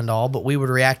audio and all, but we would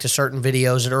react to certain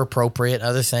videos that are appropriate,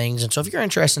 other things. And so if you're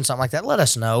interested in something like that, let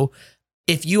us know.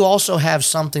 If you also have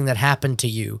something that happened to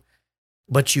you,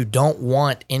 but you don't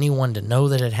want anyone to know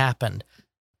that it happened,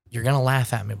 you're going to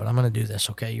laugh at me, but I'm going to do this.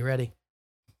 Okay, you ready?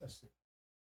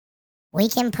 We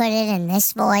can put it in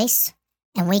this voice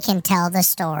and we can tell the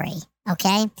story.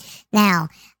 Okay. Now,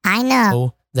 I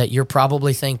know that you're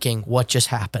probably thinking, what just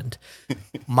happened?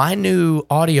 My new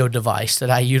audio device that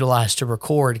I utilize to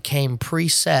record came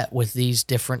preset with these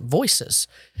different voices.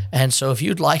 And so if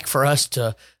you'd like for us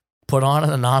to put on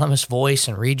an anonymous voice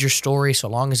and read your story, so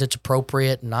long as it's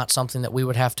appropriate and not something that we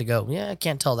would have to go, yeah, I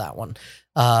can't tell that one,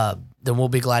 then we'll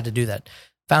be glad to do that.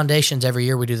 Foundations, every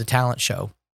year we do the talent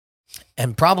show.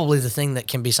 And probably the thing that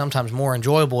can be sometimes more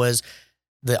enjoyable is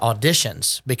the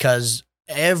auditions, because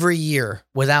every year,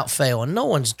 without fail, and no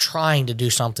one's trying to do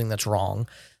something that's wrong,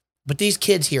 but these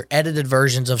kids hear edited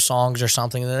versions of songs or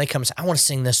something, and then they come and say, I want to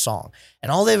sing this song.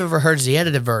 And all they've ever heard is the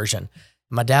edited version.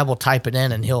 My dad will type it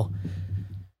in and he'll,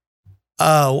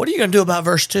 what are you going to do about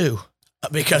verse 2?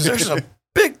 Because there's a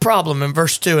big problem in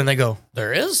verse 2. And they go,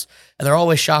 there is? And they're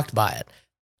always shocked by it.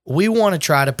 We want to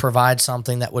try to provide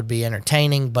something that would be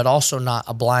entertaining, but also not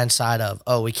a blind side of,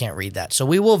 oh, we can't read that. So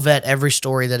we will vet every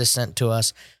story that is sent to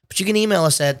us. But you can email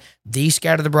us at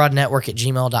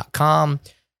thescatteredabroadnetwork@gmail.com.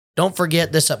 Don't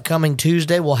forget, this upcoming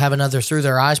Tuesday, we'll have another Through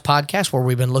Their Eyes podcast where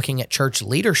we've been looking at church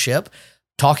leadership,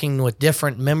 talking with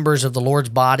different members of the Lord's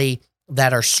body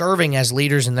that are serving as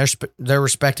leaders in their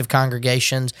respective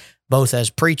congregations, both as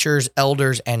preachers,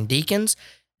 elders, and deacons.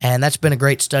 And that's been a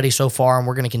great study so far, and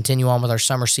we're going to continue on with our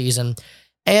summer season.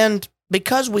 And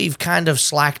because we've kind of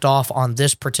slacked off on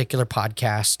this particular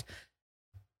podcast,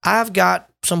 I've got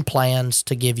some plans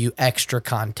to give you extra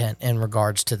content in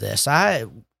regards to this. I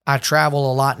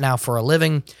travel a lot now for a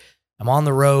living. I'm on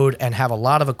the road and have a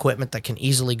lot of equipment that can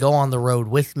easily go on the road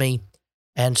with me.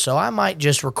 And so I might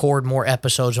just record more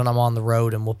episodes when I'm on the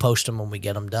road, and we'll post them when we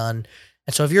get them done.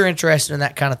 And so if you're interested in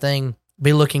that kind of thing,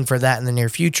 be looking for that in the near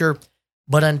future.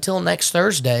 But until next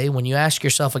Thursday, when you ask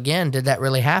yourself again, did that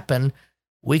really happen?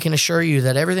 We can assure you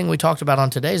that everything we talked about on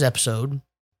today's episode,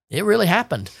 it really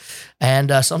happened.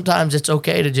 And sometimes it's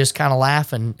okay to just kind of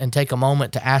laugh and take a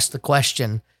moment to ask the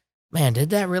question, man,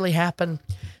 did that really happen?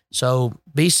 So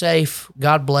be safe.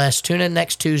 God bless. Tune in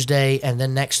next Tuesday and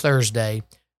then next Thursday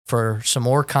for some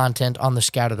more content on the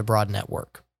Scattered Abroad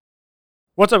Network.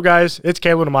 What's up, guys? It's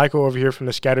Caleb and Michael over here from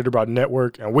the Scattered Abroad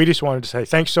Network, and we just wanted to say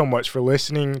thanks so much for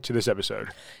listening to this episode.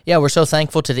 Yeah, we're so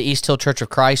thankful to the East Hill Church of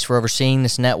Christ for overseeing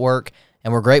this network,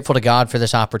 and we're grateful to God for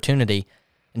this opportunity.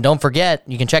 And don't forget,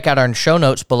 you can check out our show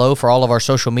notes below for all of our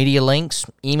social media links,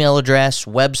 email address,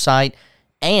 website,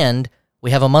 and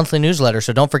we have a monthly newsletter,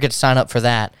 so don't forget to sign up for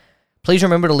that. Please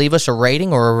remember to leave us a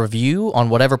rating or a review on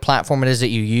whatever platform it is that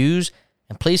you use,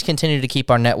 and please continue to keep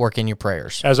our network in your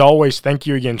prayers. As always, thank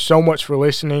you again so much for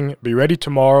listening. Be ready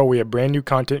tomorrow. We have brand new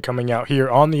content coming out here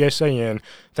on the SAN.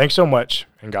 Thanks so much,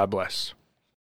 and God bless.